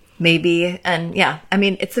 Maybe. And I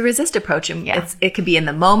mean, it's the resist approach. And it could be in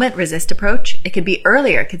the moment, resist approach. It could be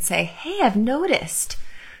earlier. It could say, hey, I've noticed.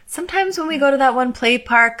 Sometimes when we go to that one play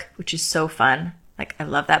park, which is so fun, like I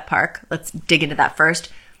love that park. Let's dig into that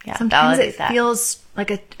first. Yeah, sometimes it feels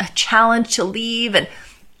like a challenge to leave. And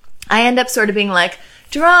I end up sort of being like,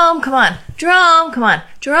 Jerome, come on. Jerome, come on.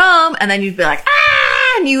 Jerome. And then you'd be like,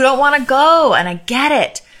 and you don't want to go. And I get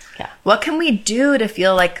it. Yeah. What can we do to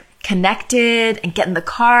feel like connected and get in the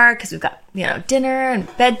car? Because we've got, dinner and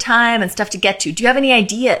bedtime and stuff to get to. Do you have any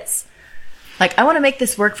ideas? Like, I want to make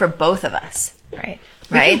this work for both of us. Right.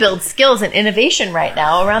 We can build skills and innovation right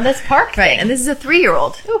now around this park thing. And this is a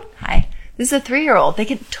 3-year-old. Ooh, hi. This is a 3-year-old. They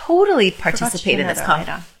can totally participate in this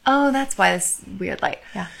conversation. Oh, that's why this weird light.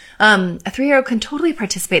 Yeah. A 3-year-old can totally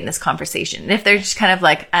participate in this conversation. And if they're just kind of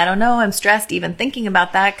like, I don't know, I'm stressed even thinking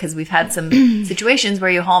about that because we've had some situations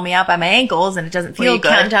where you haul me out by my ankles and it doesn't feel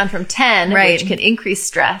good. Count down from 10, which can increase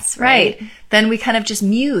stress, right? Then we kind of just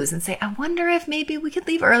muse and say, I wonder if maybe we could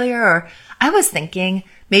leave earlier. Or I was thinking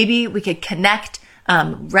maybe we could connect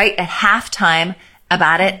right at halftime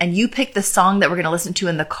about it, and you pick the song that we're going to listen to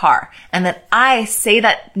in the car, and then I say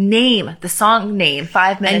that name, the song name,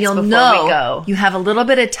 5 minutes and you'll before know we go. You have a little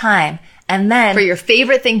bit of time, and then for your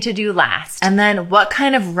favorite thing to do last. And then what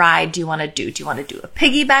kind of ride do you want to do? Do you want to do a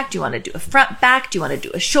piggyback? Do you want to do a front back? Do you want to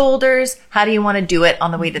do a shoulders? How do you want to do it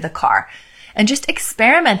on the way to the car? And just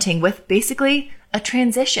experimenting with basically a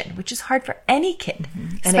transition, which is hard for any kid,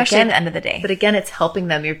 especially at the end of the day. But again, it's helping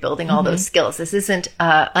them. You're building all those skills. This isn't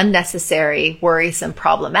unnecessary, worrisome,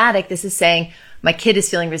 problematic. This is saying my kid is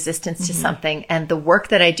feeling resistance to something, and the work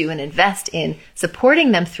that I do and invest in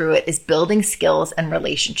supporting them through it is building skills and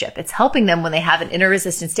relationship. It's helping them when they have an inner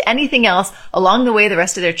resistance to anything else along the way, the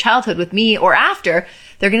rest of their childhood with me or after.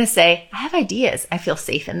 They're going to say, I have ideas. I feel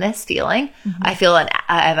safe in this feeling. I feel I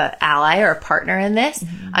have an ally or a partner in this.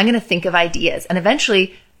 I'm going to think of ideas. And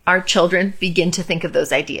eventually our children begin to think of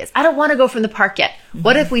those ideas. I don't want to go from the park yet.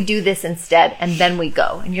 What if we do this instead? And then we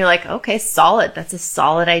go. And you're like, okay, solid. That's a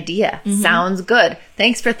solid idea. Sounds good.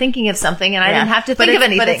 Thanks for thinking of something. And I didn't have to think of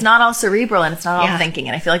anything. But it's not all cerebral and it's not all thinking.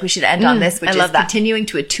 And I feel like we should end on this, which is continuing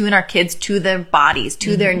to attune our kids to their bodies,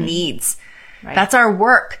 to their needs. Right. That's our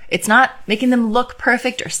work. It's not making them look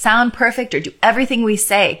perfect or sound perfect or do everything we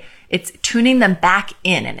say. It's tuning them back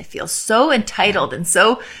in, and it feels so entitled and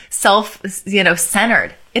so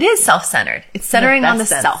centered. It is self-centered. It's centering on the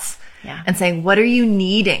self and saying, what are you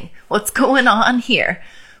needing? What's going on here?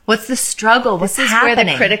 What's the struggle? What's happening?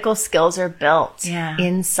 Where the critical skills are built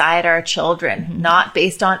inside our children, not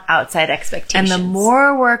based on outside expectations. And the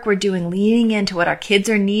more work we're doing, leaning into what our kids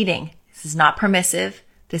are needing, this is not permissive.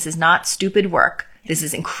 This is not stupid work. This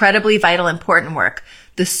is incredibly vital, important work.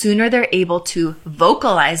 The sooner they're able to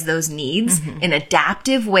vocalize those needs in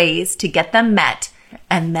adaptive ways to get them met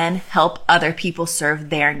and then help other people serve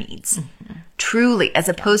their needs. Truly, as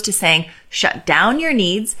opposed to saying, shut down your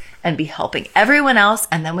needs and be helping everyone else.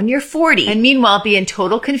 And then when you're 40, And meanwhile, be in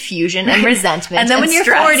total confusion and resentment. and then when you're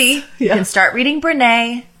stress. 40, you can start reading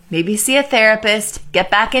Brené, maybe see a therapist,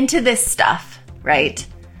 get back into this stuff, right?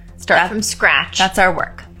 Start from scratch. That's our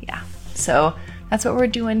work. Yeah. So that's what we're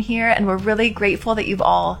doing here. And we're really grateful that you've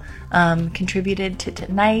all contributed to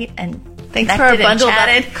tonight. And Thanks for our bundled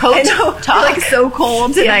up coat I know, talk. You're like so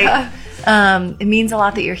cold tonight. Yeah. It means a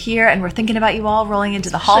lot that you're here, and we're thinking about you all rolling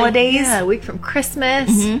into the holidays. Yeah, a week from Christmas.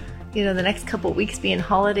 You know, the next couple of weeks being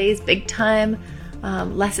holidays, big time.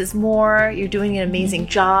 Less is more. You're doing an amazing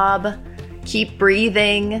job. Keep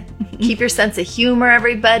breathing. Keep your sense of humor,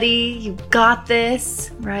 everybody. You got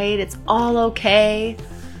this, right? It's all okay,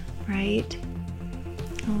 right?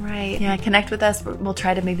 All right. Yeah, connect with us. We'll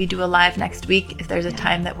try to maybe do a live next week if there's a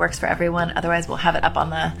time that works for everyone. Otherwise, we'll have it up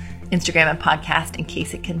on the Instagram and podcast in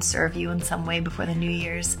case it can serve you in some way before the New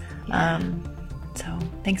Year's. So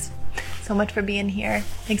thanks so much for being here.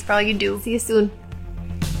 Thanks for all you do. See you soon.